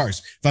back to cars.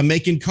 If I'm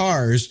making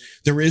cars,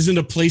 there isn't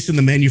a place in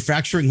the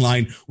manufacturing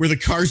line where the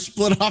cars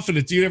split off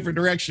into two different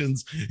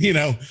directions,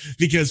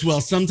 because,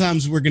 well,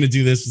 sometimes we're going to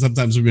do this,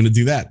 sometimes we're going to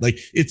do that. Like,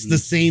 it's the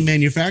same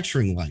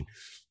manufacturing line.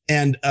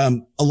 And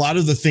a lot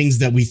of the things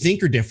that we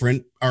think are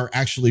different are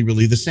actually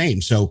really the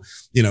same. So,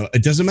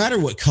 it doesn't matter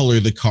what color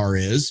the car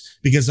is,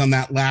 because on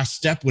that last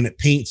step, when it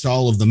paints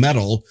all of the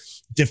metal,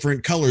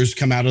 different colors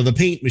come out of the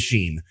paint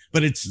machine,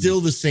 but it's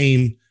still the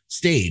same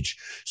stage.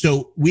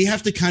 So we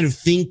have to kind of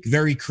think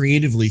very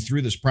creatively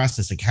through this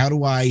process. Like, how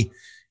do I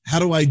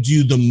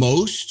do the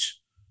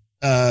most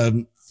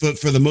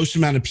for the most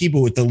amount of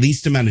people with the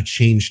least amount of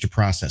change to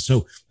process?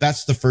 So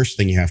that's the first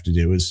thing you have to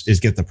do is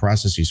get the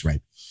processes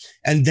right.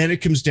 And then it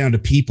comes down to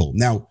people.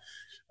 Now,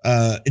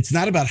 it's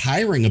not about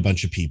hiring a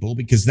bunch of people,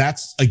 because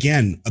that's,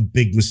 again, a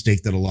big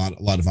mistake that a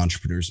lot of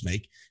entrepreneurs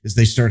make, is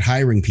they start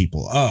hiring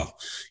people.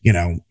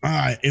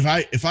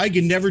 If I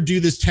can never do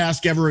this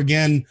task ever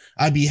again,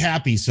 I'd be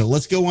happy. So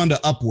let's go on to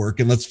Upwork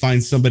and let's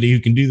find somebody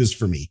who can do this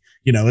for me,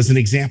 as an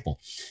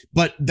example.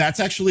 But that's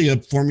actually a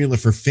formula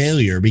for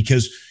failure,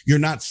 because you're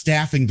not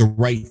staffing the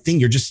right thing.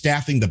 You're just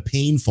staffing the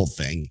painful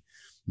thing.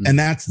 And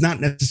that's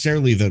not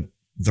necessarily the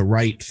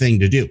right thing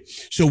to do.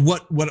 So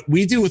what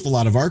we do with a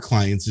lot of our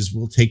clients is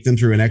we'll take them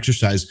through an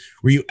exercise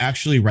where you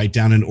actually write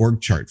down an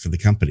org chart for the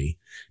company,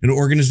 an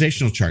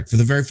organizational chart for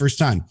the very first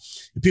time.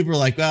 And people are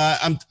like,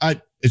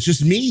 it's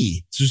just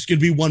me. It's just going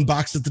to be one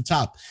box at the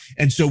top.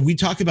 And so we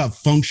talk about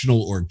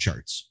functional org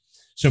charts.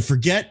 So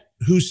forget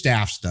who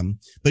staffs them,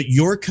 but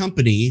your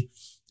company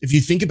if you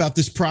think about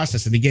this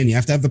process, and again, you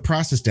have to have the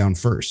process down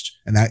first.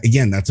 And that,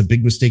 again, that's a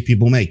big mistake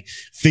people make.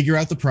 Figure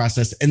out the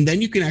process, and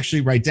then you can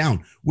actually write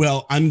down,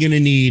 well, I'm going to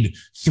need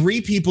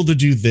 3 people to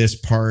do this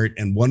part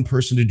and 1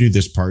 person to do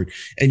this part.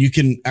 And you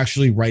can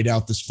actually write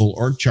out this full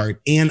org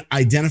chart and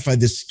identify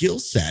the skill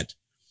set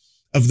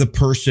of the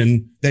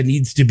person that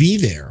needs to be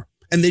there.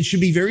 And they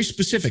should be very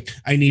specific.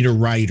 I need a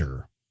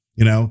writer,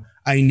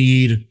 I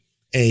need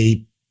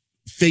a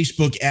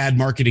Facebook ad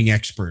marketing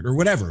expert or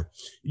whatever.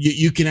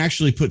 You can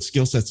actually put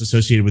skill sets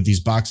associated with these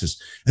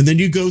boxes. And then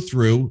you go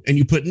through and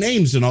you put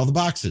names in all the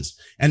boxes.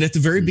 And at the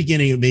very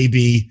beginning, it may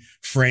be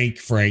Frank,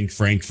 and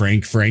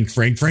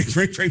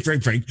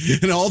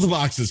all the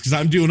boxes, because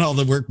I'm doing all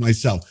the work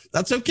myself.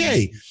 That's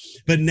okay.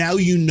 But now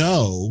you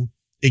know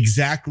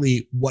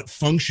exactly what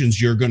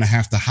functions you're going to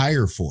have to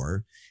hire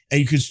for, and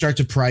you can start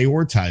to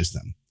prioritize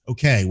them.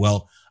 Okay,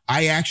 well,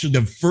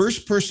 the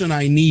first person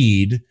I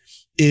need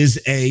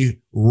is a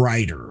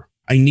writer.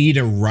 I need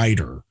a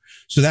writer.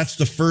 So that's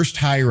the first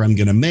hire I'm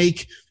going to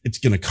make. It's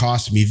going to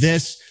cost me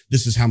this.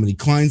 This is how many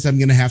clients I'm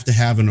going to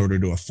have in order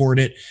to afford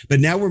it. But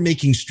now we're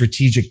making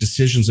strategic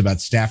decisions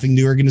about staffing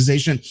the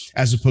organization,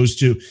 as opposed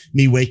to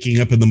me waking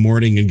up in the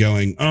morning and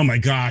going, oh my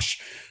gosh,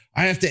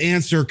 I have to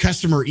answer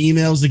customer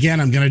emails again.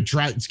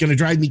 It's going to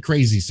drive me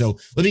crazy. So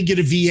let me get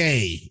a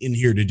VA in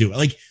here to do it.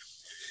 Like,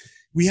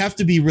 we have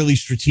to be really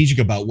strategic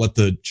about what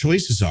the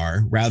choices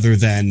are, rather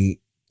than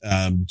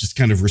just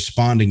kind of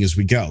responding as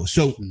we go.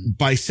 So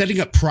by setting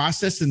up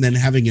process and then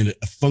having a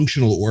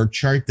functional org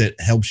chart that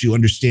helps you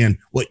understand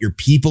what your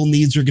people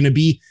needs are going to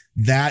be,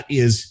 that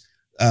is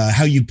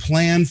how you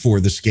plan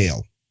for the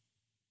scale.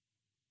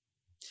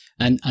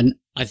 And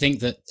I think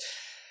that,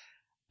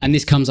 and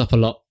this comes up a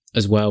lot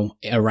as well,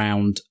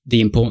 around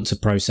the importance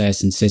of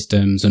process and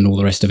systems and all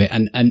the rest of it.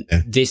 And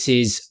this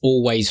is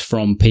always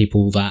from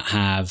people that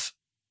have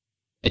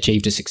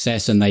achieved a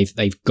success and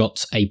they've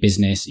got a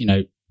business,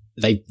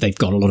 they've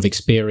got a lot of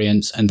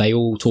experience, and they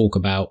all talk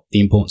about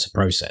the importance of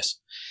process.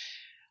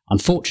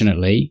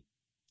 Unfortunately,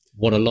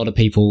 what a lot of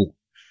people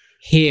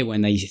hear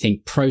when they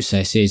think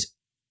process is,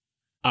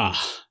 no,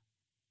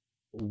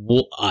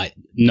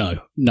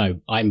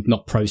 I'm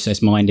not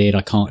process minded.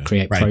 I can't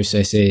create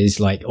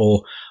processes,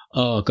 or,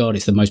 oh God,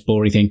 it's the most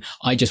boring thing.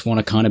 I just want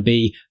to kind of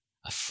be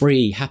a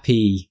free,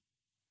 happy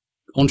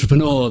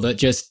entrepreneur that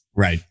just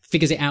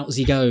figures it out as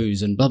he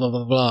goes, and blah, blah,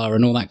 blah, blah,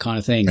 and all that kind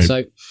of thing. Right.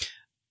 So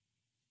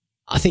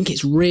I think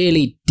it's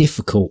really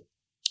difficult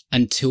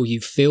until you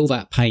feel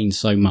that pain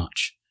so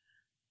much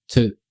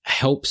to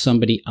help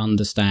somebody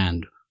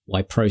understand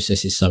why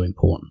process is so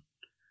important.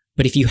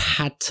 But if you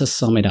had to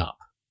sum it up,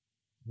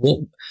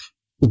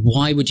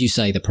 why would you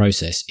say the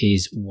process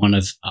is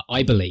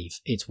I believe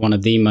it's one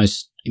of the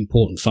most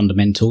important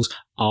fundamentals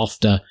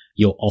after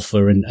your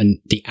offer and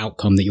the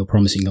outcome that you're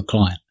promising your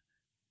client?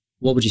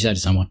 What would you say to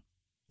someone?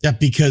 Yeah,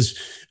 because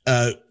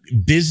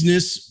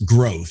business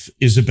growth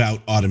is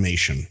about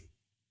automation,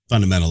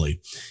 fundamentally.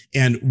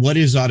 And what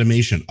is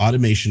automation?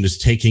 Automation is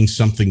taking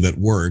something that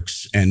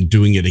works and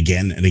doing it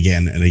again and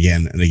again and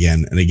again and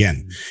again and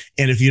again.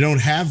 And if you don't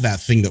have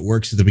that thing that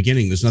works at the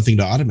beginning, there's nothing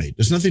to automate.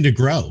 There's nothing to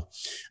grow.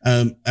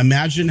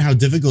 Imagine how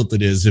difficult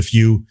it is if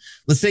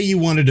let's say you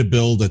wanted to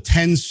build a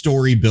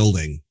 10-story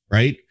building,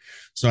 right?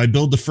 So I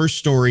build the first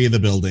story of the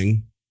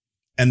building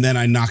and then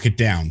I knock it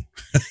down.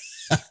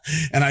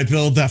 And I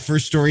build that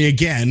first story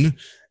again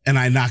and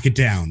I knock it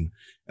down.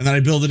 And then I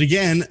build it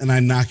again and I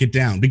knock it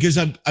down because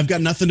I've got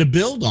nothing to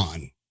build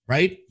on,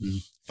 right? Mm.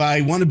 If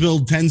I want to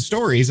build 10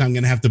 stories, I'm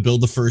going to have to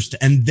build the first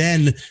and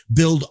then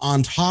build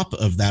on top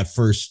of that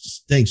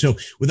first thing. So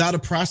without a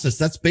process,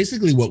 that's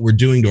basically what we're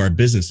doing to our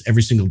business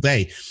every single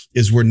day,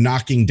 is we're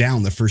knocking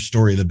down the first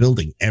story of the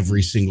building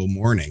every single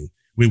morning.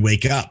 We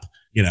wake up,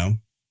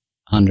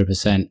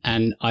 100%.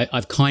 And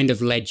I've kind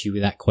of led you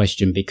with that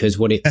question because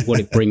what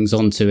it brings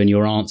onto, and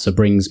your answer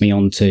brings me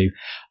onto,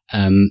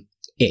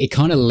 it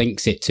kind of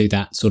links it to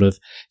that sort of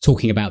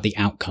talking about the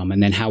outcome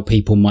and then how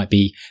people might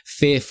be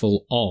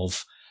fearful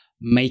of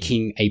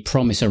making a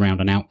promise around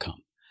an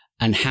outcome.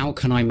 And how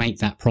can I make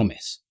that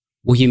promise?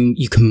 Well,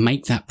 you can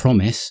make that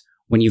promise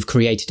when you've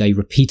created a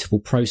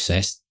repeatable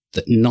process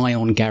that nigh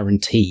on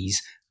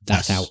guarantees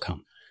that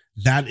outcome.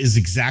 That is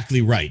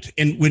exactly right.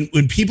 And when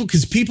people,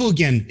 because people,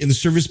 again, in the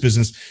service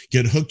business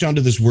get hooked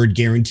onto this word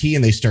guarantee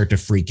and they start to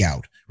freak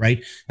out,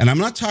 right? And I'm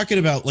not talking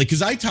about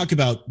because I talk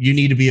about you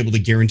need to be able to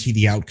guarantee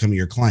the outcome of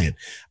your client.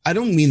 I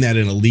don't mean that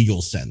in a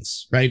legal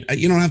sense, right?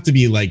 You don't have to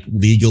be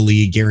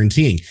legally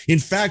guaranteeing. In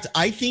fact,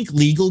 I think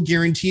legal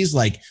guarantees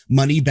like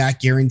money back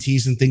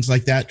guarantees and things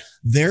like that,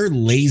 they're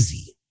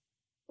lazy.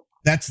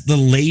 That's the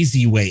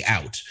lazy way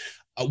out.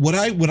 What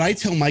I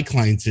tell my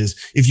clients is,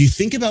 if you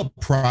think about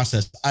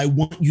process, I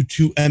want you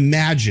to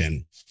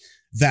imagine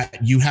that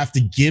you have to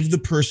give the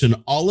person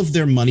all of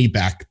their money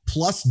back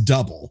plus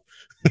double,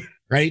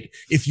 right?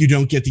 If you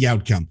don't get the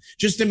outcome.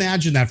 Just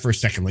imagine that for a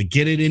second,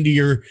 get it into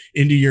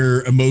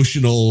your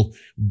emotional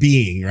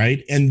being,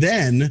 right? And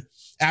then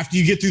after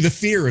you get through the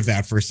fear of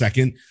that for a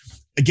second,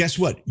 guess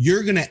what?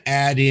 You're going to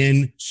add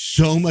in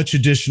so much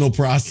additional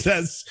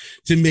process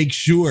to make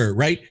sure,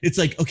 right? It's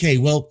like, okay,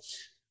 well,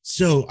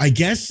 so I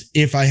guess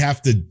if I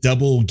have to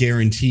double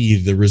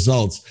guarantee the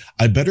results,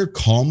 I better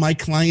call my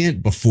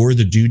client before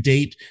the due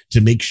date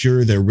to make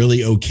sure they're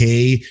really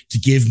okay to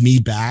give me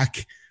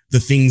back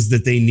the things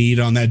that they need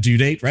on that due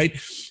date, right?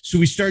 So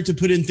we start to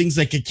put in things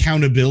like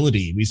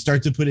accountability. We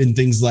start to put in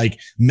things like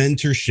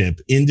mentorship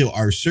into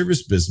our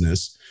service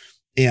business.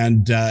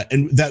 And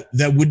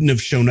that wouldn't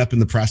have shown up in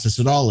the process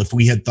at all if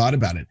we had thought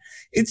about it.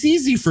 It's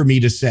easy for me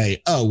to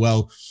say, oh,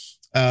 well,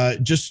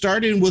 just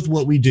start in with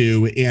what we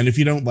do. And if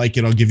you don't like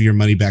it, I'll give you your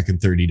money back in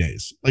 30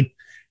 days. Like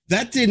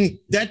that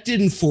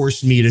didn't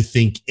force me to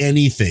think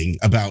anything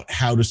about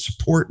how to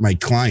support my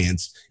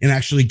clients and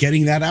actually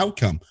getting that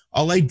outcome.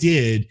 All I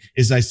did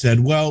is I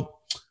said, well,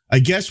 I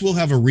guess we'll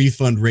have a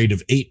refund rate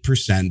of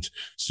 8%.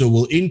 So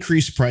we'll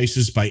increase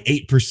prices by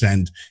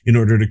 8% in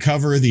order to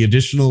cover the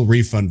additional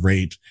refund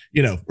rate,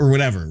 or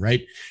whatever,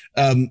 right?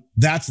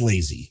 That's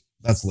lazy.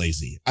 That's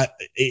lazy.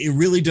 It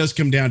really does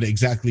come down to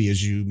exactly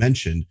as you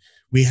mentioned.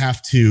 We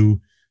have to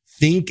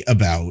think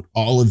about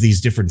all of these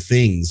different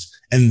things.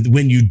 And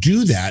when you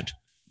do that,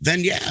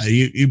 then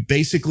you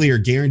basically are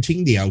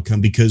guaranteeing the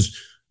outcome because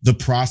the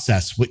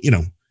process,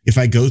 if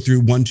I go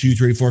through 1, 2,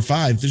 3, 4,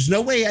 5, there's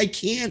no way I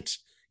can't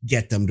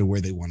get them to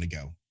where they want to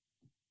go.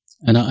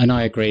 And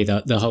I agree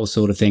that the whole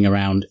sort of thing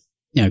around,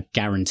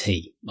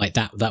 guarantee, like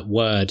that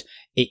word,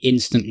 it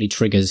instantly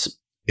triggers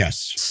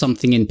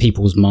something in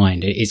people's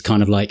mind. It's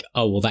kind of like,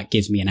 oh, well, that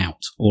gives me an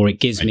out, or it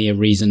gives me a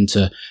reason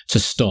to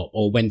stop.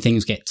 Or when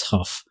things get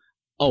tough,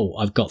 oh,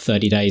 I've got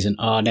 30 days and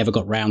I never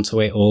got round to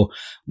it, or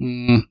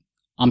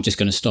I'm just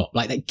going to stop.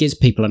 Like that gives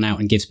people an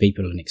out and gives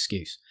people an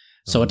excuse.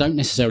 So I don't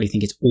necessarily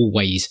think it's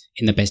always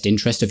in the best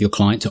interest of your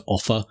client to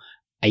offer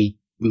a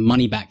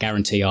money back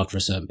guarantee after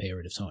a certain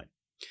period of time.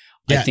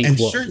 Yeah,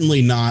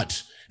 certainly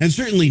not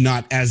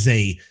as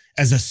a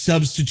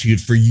substitute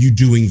for you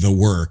doing the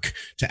work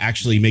to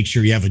actually make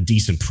sure you have a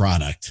decent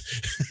product,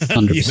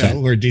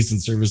 100%. Or a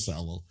decent service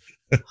level.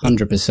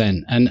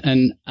 100%.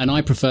 And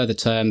I prefer the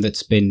term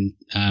that's been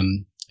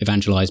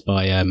evangelized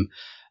by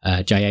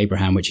Jay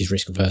Abraham, which is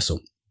risk reversal.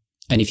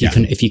 And if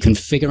you can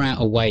figure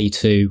out a way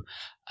to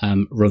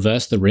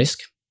reverse the risk,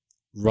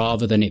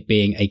 rather than it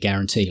being a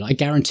guarantee. Like a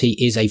guarantee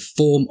is a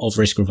form of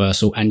risk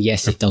reversal, and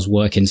yes, it does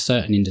work in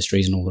certain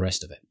industries and all the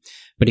rest of it.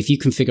 But if you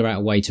can figure out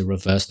a way to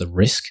reverse the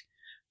risk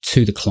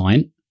to the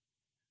client,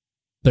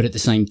 but at the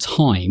same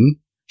time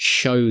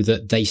show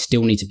that they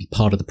still need to be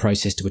part of the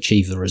process to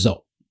achieve the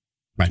result.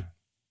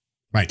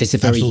 Right. It's a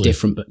very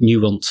different but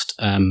nuanced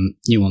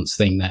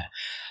thing there.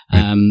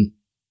 Right.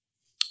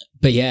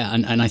 But yeah,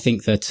 and I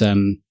think that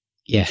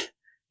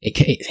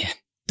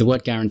the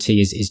word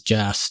guarantee is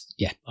just,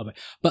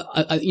 But,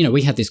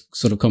 we had this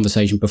sort of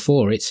conversation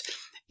before. It's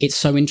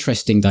so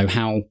interesting, though,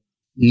 how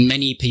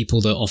many people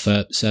that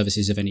offer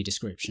services of any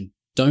description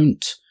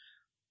don't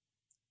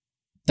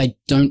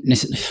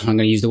necessarily, I'm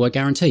going to use the word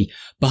guarantee,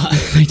 but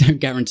they don't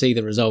guarantee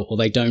the result, or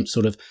they don't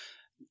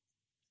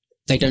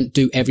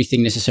do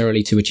everything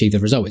necessarily to achieve the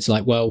result. It's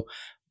like, well,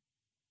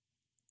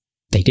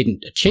 they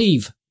didn't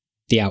achieve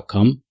the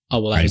outcome. Oh,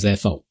 well, that was their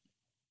fault.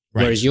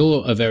 Right. Whereas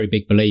you're a very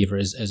big believer,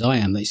 as I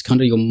am, that it's kind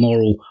of your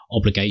moral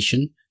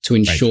obligation to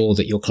ensure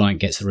that your client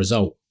gets the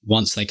result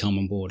once they come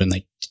on board and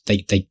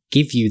they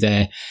give you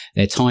their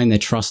time, their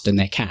trust, and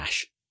their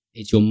cash.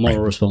 It's your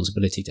moral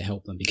responsibility to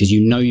help them because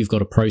you've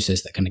got a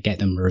process that can get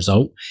them a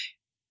result.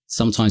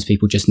 Sometimes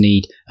people just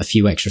need a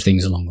few extra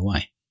things along the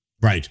way.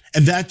 Right.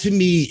 And that to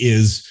me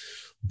is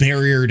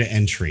barrier to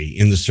entry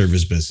in the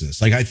service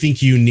business. Like I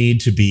think you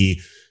need to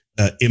be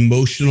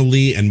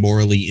emotionally and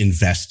morally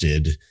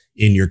invested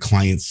in your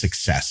client's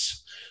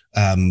success.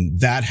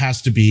 That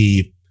has to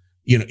be,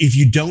 if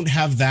you don't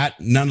have that,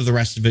 none of the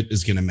rest of it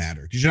is going to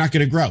matter because you're not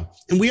going to grow.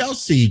 And we all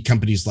see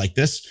companies like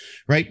this,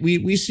 right?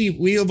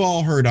 We have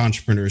all heard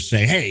entrepreneurs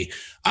say, hey,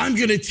 I'm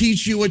going to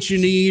teach you what you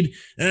need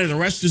and the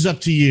rest is up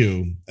to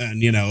you.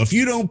 And, if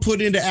you don't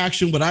put into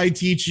action what I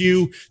teach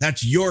you,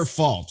 that's your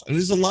fault. And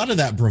there's a lot of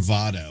that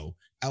bravado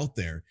out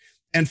there.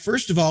 And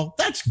first of all,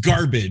 that's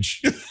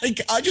garbage.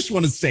 Like, I just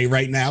want to say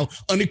right now,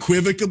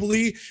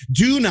 unequivocally,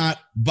 do not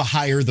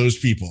hire those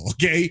people.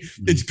 Okay.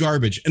 Mm-hmm. It's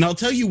garbage. And I'll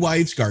tell you why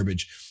it's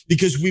garbage,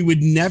 because we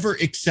would never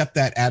accept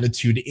that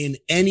attitude in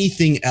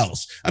anything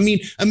else. I mean,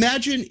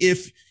 imagine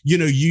if,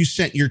 you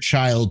sent your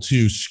child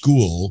to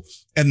school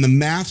and the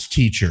math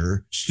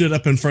teacher stood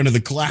up in front of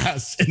the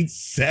class and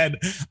said,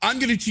 I'm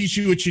going to teach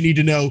you what you need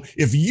to know.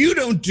 If you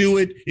don't do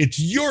it, it's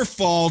your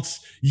fault.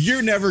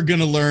 You're never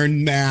going to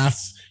learn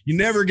math. You're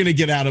never going to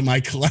get out of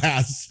my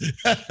class.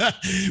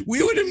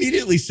 We would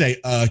immediately say,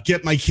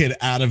 get my kid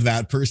out of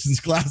that person's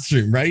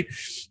classroom, right?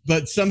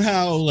 But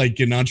somehow, like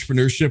in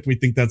entrepreneurship, we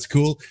think that's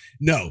cool.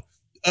 No,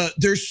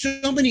 there's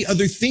so many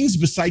other things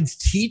besides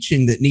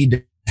teaching that need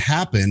to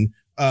happen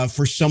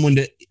for someone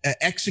to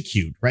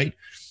execute, right?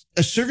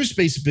 A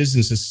service-based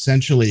business is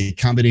essentially a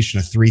combination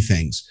of three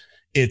things.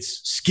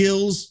 It's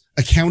skills,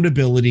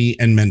 accountability,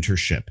 and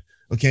mentorship.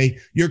 Okay.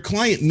 Your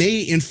client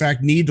may, in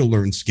fact, need to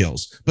learn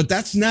skills, but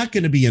that's not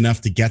going to be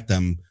enough to get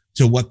them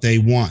to what they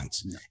want.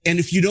 No. And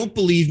if you don't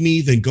believe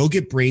me, then go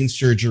get brain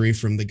surgery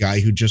from the guy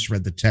who just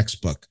read the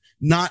textbook.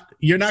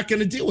 You're not going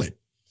to do it,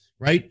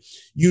 right?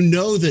 You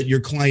know that your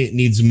client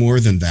needs more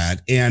than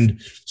that.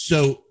 And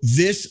so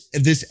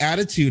this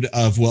attitude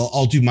of, well,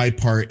 I'll do my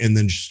part and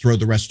then just throw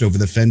the rest over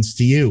the fence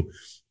to you.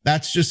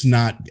 That's just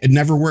it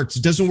never works.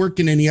 It doesn't work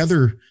in any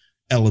other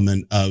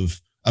element of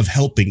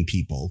helping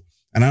people.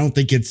 And I don't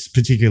think it's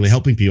particularly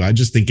helping people. I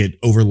just think it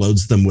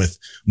overloads them with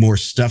more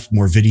stuff,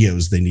 more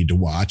videos they need to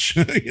watch,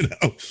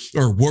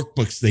 or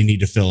workbooks they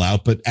need to fill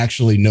out, but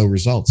actually no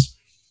results.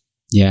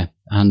 Yeah,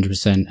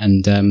 100%.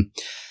 And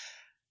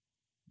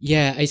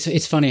yeah,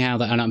 it's funny how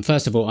that. And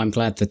first of all, I'm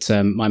glad that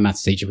my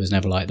maths teacher was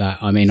never like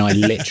that. I mean, I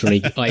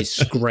literally I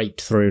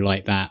scraped through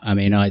like that. I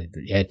mean,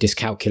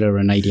 dyscalculia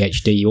and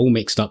ADHD all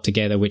mixed up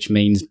together, which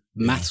means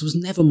maths was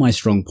never my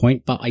strong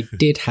point. But I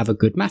did have a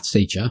good maths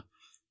teacher.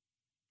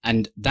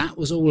 And that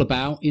was all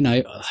about,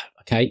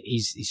 okay,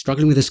 he's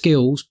struggling with the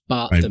skills,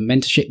 but right. The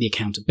mentorship, the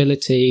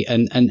accountability,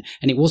 and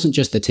it wasn't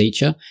just the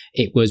teacher.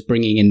 It was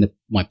bringing in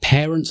my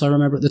parents, I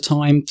remember at the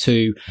time,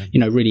 to,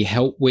 really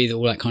help with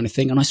all that kind of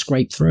thing. And I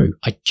scraped through.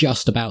 I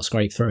just about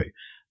scraped through.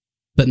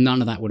 But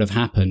none of that would have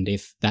happened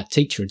if that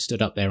teacher had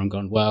stood up there and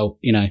gone, well,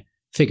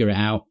 figure it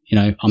out.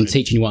 I'm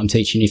teaching you what I'm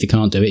teaching you. If you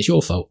can't do it, it's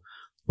your fault.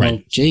 Right.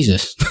 Well,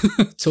 Jesus,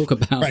 talk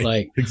about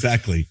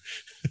exactly.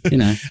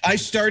 I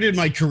started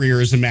my career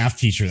as a math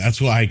teacher.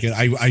 That's why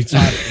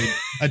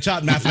I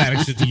taught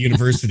mathematics at the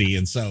university.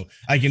 And so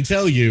I can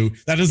tell you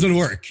that doesn't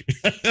work.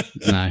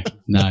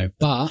 No.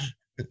 But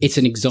it's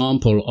an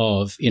example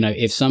of,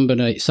 if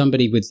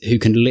somebody who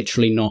can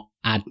literally not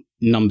add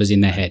numbers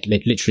in their head,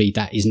 literally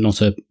that is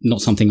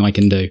not something I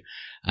can do.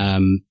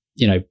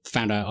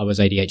 Found out I was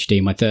ADHD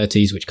in my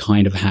 30s, which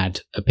kind of had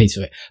a piece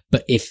of it.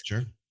 But if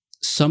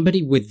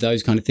somebody with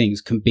those kind of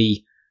things can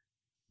be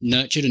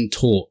nurtured and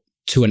taught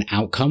to an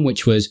outcome,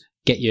 which was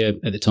get your,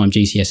 at the time,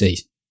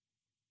 GCSEs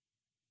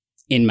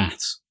in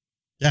maths.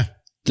 Yeah.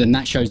 Then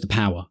that shows the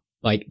power.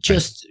 Like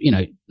just,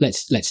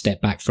 let's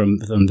step back from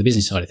the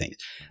business side of things.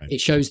 Right.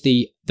 It shows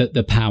the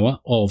power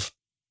of,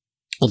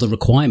 or the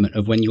requirement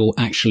of when you're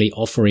actually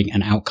offering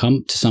an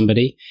outcome to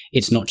somebody.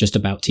 It's not just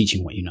about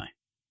teaching what you know.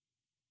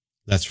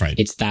 That's right.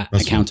 It's that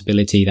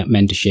accountability, that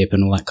mentorship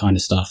and all that kind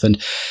of stuff.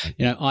 And,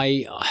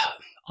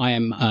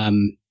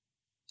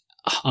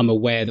 I'm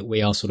aware that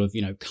we are sort of,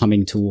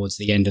 coming towards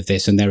the end of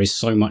this, and there is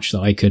so much that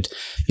I could,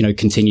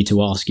 continue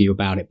to ask you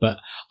about it. But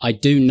I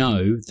do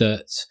know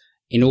that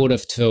in order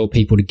for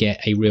people to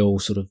get a real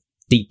sort of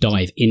deep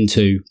dive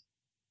into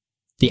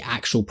the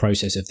actual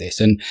process of this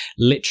and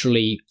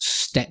literally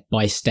step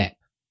by step,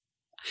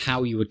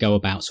 how you would go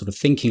about sort of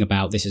thinking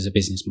about this as a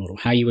business model,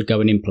 how you would go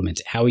and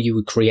implement it, how you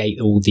would create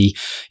all the,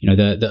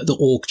 the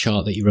org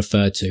chart that you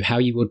referred to, how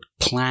you would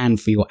plan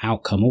for your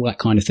outcome, all that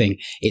kind of thing.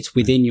 It's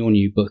within your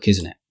new book,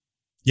 isn't it?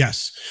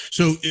 Yes.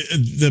 So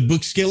the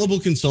book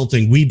Scalable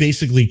Consulting, we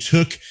basically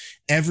took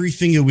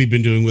everything that we've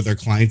been doing with our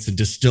clients and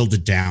distilled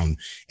it down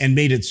and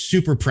made it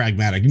super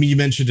pragmatic. I mean, you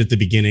mentioned at the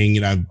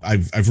beginning,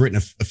 I've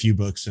written a few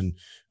books, and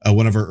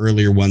one of our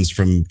earlier ones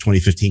from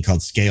 2015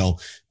 called Scale.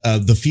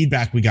 The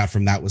feedback we got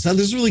from that was, this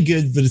is really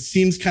good, but it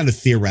seems kind of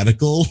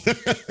theoretical.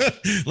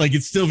 Like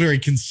it's still very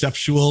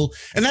conceptual,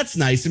 and that's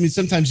nice. I mean,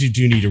 sometimes you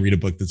do need to read a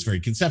book that's very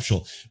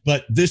conceptual,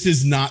 but this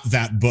is not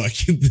that book.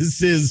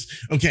 This is,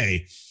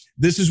 okay,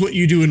 this is what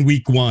you do in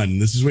week 1.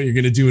 This is what you're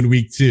going to do in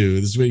week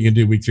 2. This is what you're going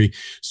to do in week 3.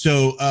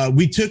 So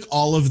we took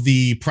all of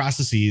the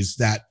processes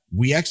that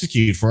we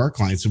execute for our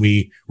clients and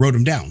we wrote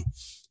them down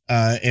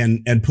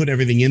and put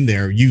everything in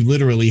there. You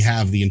literally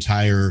have the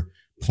entire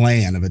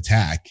plan of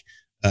attack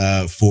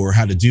for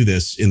how to do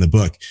this in the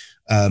book.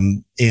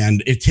 And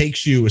it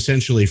takes you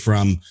essentially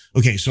from,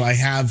 okay, so I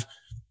have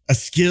a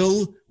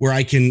skill where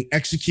I can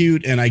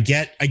execute and I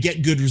get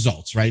good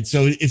results, right?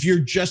 So if you're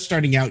just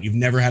starting out, you've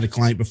never had a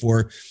client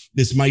before,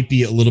 this might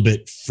be a little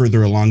bit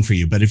further along for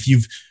you. But if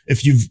you've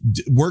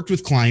worked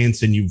with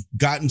clients and you've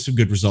gotten some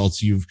good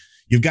results, you've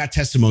got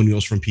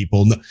testimonials from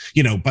people,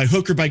 by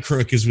hook or by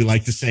crook, as we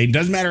like to say, it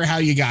doesn't matter how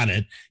you got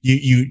it.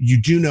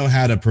 You do know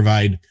how to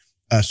provide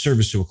a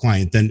service to a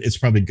client, then it's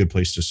probably a good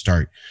place to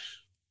start.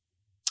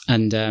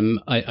 And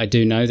I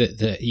do know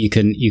that you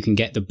can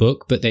get the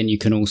book, but then you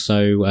can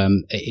also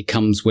it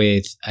comes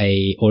with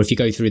or if you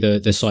go through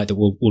the site that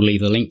we'll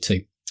leave a link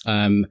to,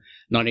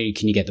 not only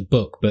can you get the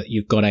book, but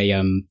you've got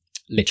a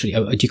literally,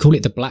 do you call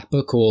it the black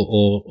book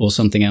or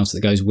something else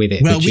that goes with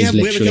it? Well, we have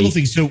a couple of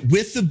things. So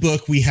with the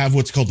book, we have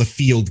what's called the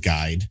field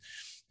guide,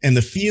 and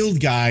the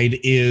field guide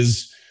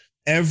is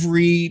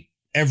every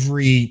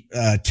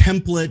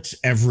template,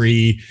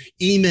 every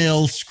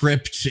email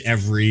script,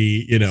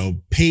 every,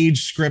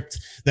 page script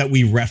that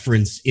we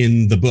reference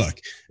in the book.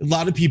 A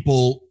lot of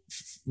people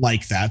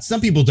like that.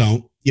 Some people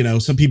don't,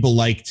 some people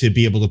like to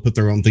be able to put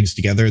their own things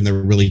together, and they're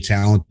really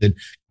talented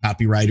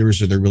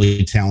copywriters, or they're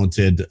really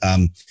talented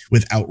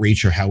with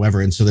outreach or however.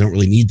 And so they don't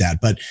really need that.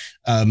 But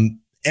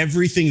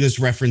everything that's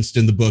referenced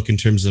in the book in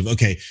terms of,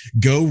 okay,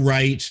 go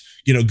write,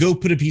 go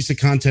put a piece of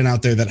content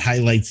out there that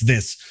highlights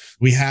this.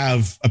 We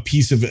have a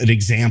piece of an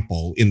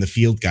example in the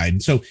field guide.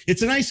 And so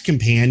it's a nice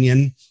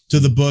companion to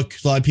the book.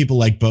 A lot of people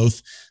like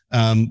both.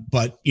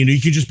 But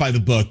you can just buy the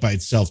book by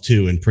itself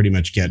too, and pretty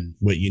much get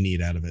what you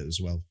need out of it as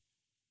well.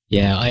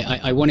 Yeah.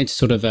 I wanted to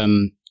sort of,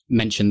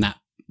 mention that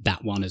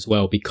one as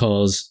well,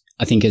 because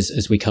I think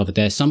as we covered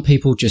there, some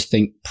people just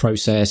think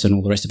process and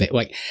all the rest of it.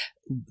 Like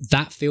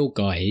that field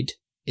guide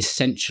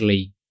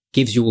essentially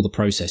gives you all the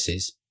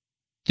processes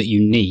that you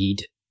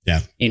need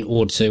in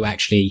order to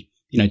actually,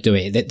 do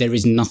it. There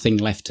is nothing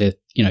left to,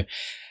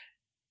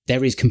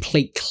 there is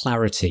complete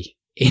clarity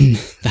in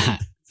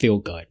that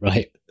field guide,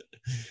 right?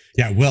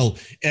 Yeah. Well,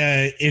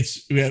 I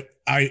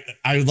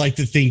would like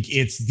to think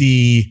it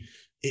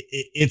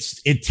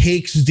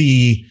takes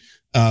the,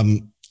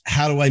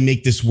 how do I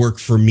make this work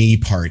for me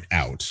part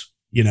out?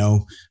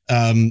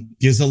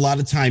 Because a lot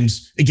of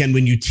times, again,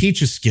 when you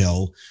teach a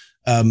skill,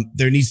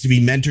 there needs to be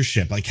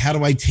mentorship. Like, how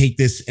do I take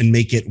this and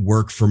make it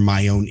work for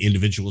my own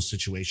individual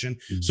situation?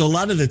 Mm-hmm. So a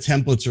lot of the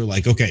templates are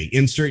like, okay,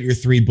 insert your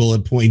 3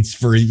 bullet points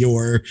for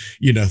your,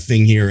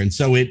 thing here. And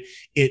so it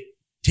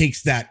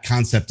takes that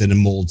concept and it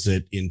molds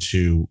it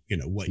into,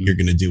 what you're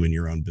going to do in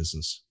your own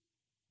business.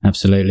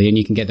 Absolutely. And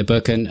you can get the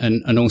book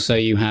and also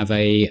you have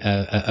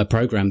a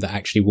program that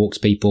actually walks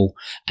people,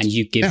 and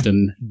you give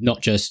them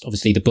not just,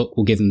 obviously the book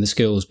will give them the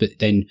skills, but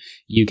then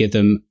you give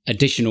them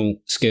additional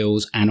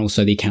skills and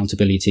also the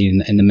accountability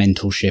and the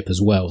mentorship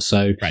as well.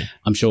 So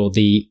I'm sure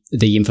the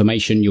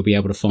information you'll be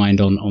able to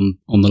find on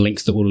the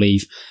links that we'll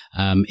leave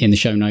in the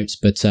show notes.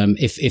 But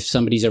if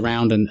somebody's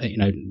around and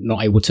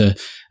not able to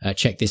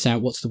check this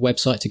out, what's the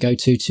website to go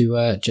to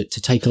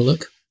take a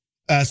look?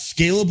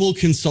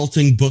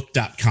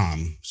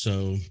 Scalableconsultingbook.com.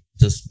 So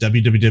just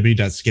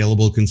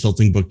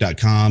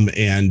www.scalableconsultingbook.com.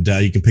 And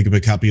you can pick up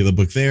a copy of the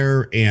book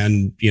there.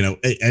 And,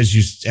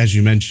 as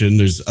you mentioned,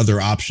 there's other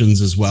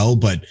options as well.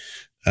 But,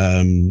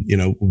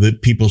 that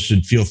people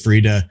should feel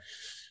free to,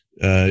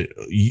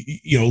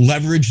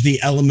 leverage the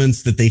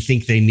elements that they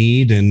think they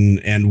need.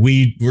 And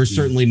we're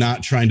certainly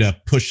not trying to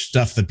push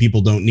stuff that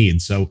people don't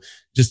need. So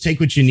just take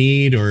what you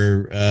need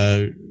or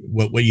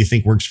what you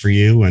think works for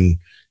you. And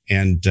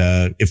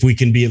if we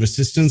can be of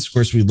assistance, of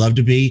course, we'd love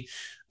to be.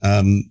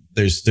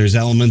 There's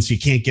elements you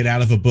can't get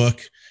out of a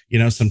book.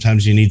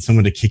 Sometimes you need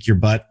someone to kick your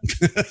butt.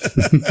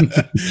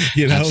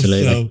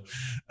 Absolutely.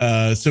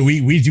 So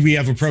we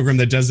have a program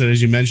that does that,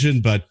 as you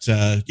mentioned. But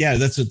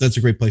that's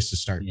a great place to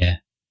start. Yeah,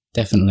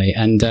 definitely.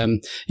 And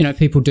if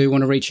people do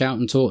want to reach out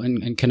and talk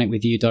and connect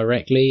with you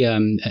directly, are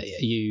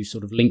you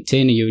sort of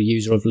LinkedIn? Are you a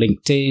user of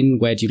LinkedIn?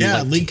 Where do you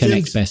like to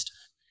connect best?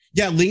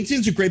 Yeah,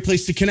 LinkedIn's a great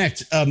place to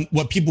connect.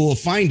 What people will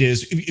find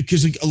is,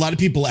 because a lot of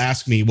people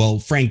ask me, well,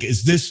 Frank,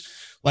 is this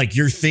like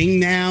your thing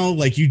now?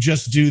 Like you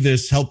just do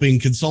this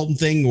helping consultant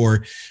thing?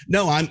 Or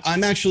no,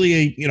 I'm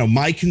actually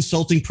my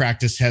consulting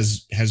practice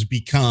has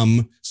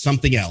become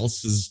something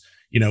else.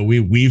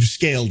 We've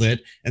scaled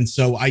it. And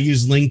so I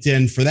use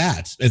LinkedIn for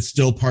that. It's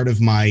still part of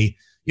my,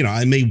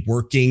 I'm a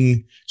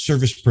working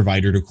service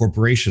provider to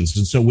corporations.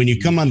 And so when you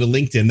come onto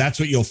LinkedIn, that's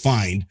what you'll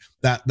find,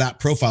 that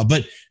profile.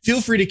 But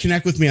feel free to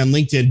connect with me on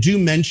LinkedIn. Do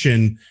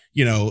mention,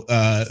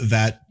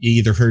 that you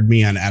either heard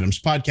me on Adam's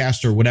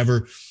podcast or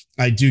whatever.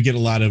 I do get a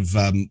lot of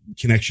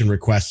connection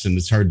requests, and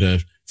it's hard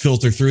to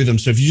filter through them.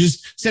 So if you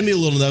just send me a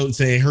little note and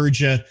say, I heard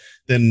you,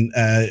 then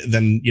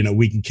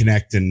we can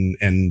connect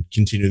and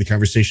continue the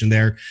conversation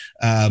there.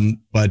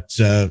 But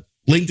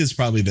LinkedIn is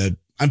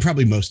I'm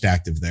probably most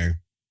active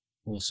there.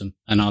 Awesome.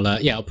 And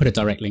I'll put a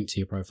direct link to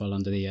your profile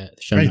under the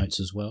show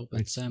notes as well.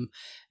 But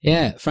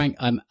Frank,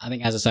 I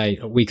think, as I say,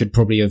 we could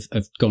probably have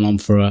gone on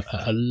for a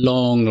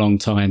long, long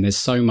time. There's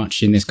so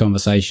much in this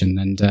conversation.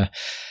 And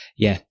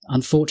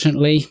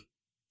unfortunately,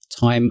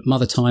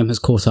 Mother Time has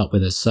caught up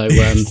with us. So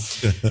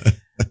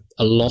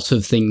a lot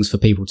of things for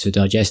people to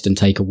digest and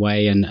take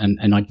away.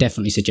 And I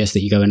definitely suggest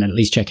that you go and at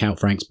least check out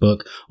Frank's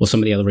book or some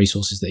of the other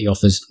resources that he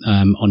offers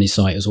on his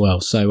site as well.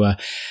 So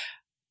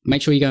make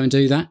sure you go and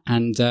do that,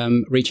 and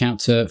reach out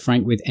to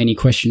Frank with any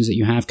questions that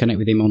you have. Connect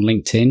with him on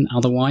LinkedIn.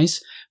 Otherwise,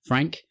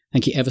 Frank,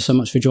 thank you ever so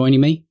much for joining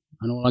me.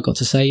 And all I got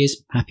to say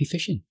is happy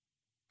fishing.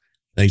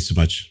 Thanks so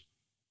much.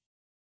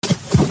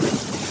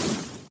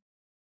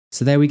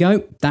 So there we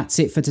go. That's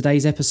it for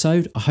today's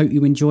episode. I hope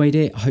you enjoyed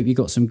it. I hope you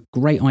got some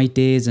great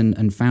ideas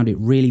and found it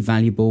really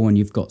valuable. And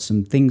you've got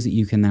some things that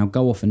you can now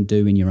go off and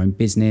do in your own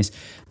business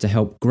to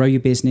help grow your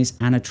business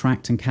and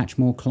attract and catch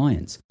more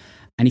clients.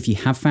 And if you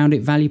have found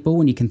it valuable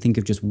and you can think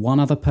of just one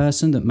other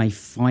person that may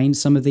find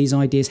some of these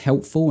ideas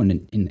helpful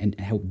and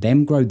help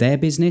them grow their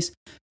business,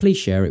 please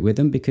share it with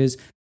them, because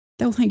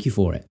they'll thank you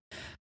for it.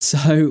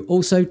 So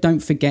also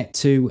don't forget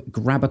to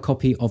grab a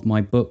copy of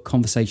my book,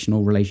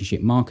 Conversational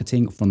Relationship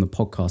Marketing, from the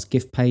podcast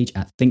gift page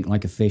at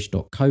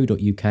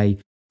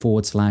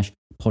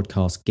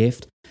thinklikeafish.co.uk/podcast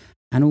gift.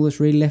 And all that's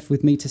really left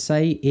with me to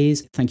say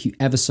is thank you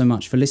ever so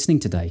much for listening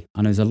today.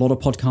 I know there's a lot of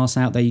podcasts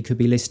out there you could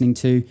be listening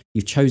to.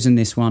 You've chosen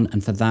this one,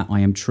 and for that,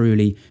 I am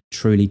truly,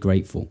 truly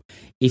grateful.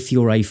 If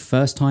you're a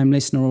first-time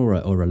listener or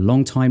a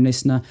long-time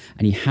listener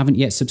and you haven't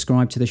yet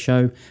subscribed to the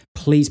show,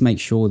 please make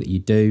sure that you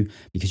do,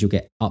 because you'll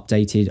get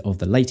updated of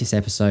the latest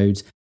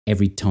episodes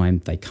every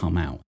time they come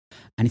out.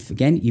 And if,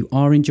 again, you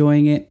are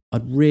enjoying it,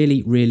 I'd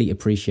really, really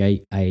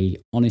appreciate a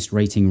honest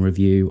rating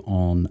review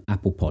on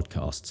Apple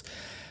Podcasts.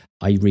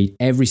 I read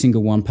every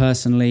single one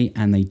personally,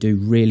 and they do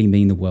really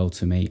mean the world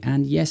to me.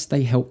 And yes,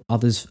 they help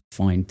others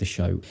find the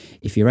show.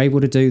 If you're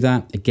able to do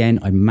that, again,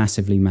 I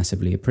massively,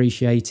 massively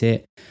appreciate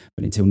it.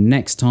 But until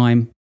next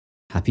time,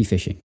 happy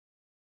fishing.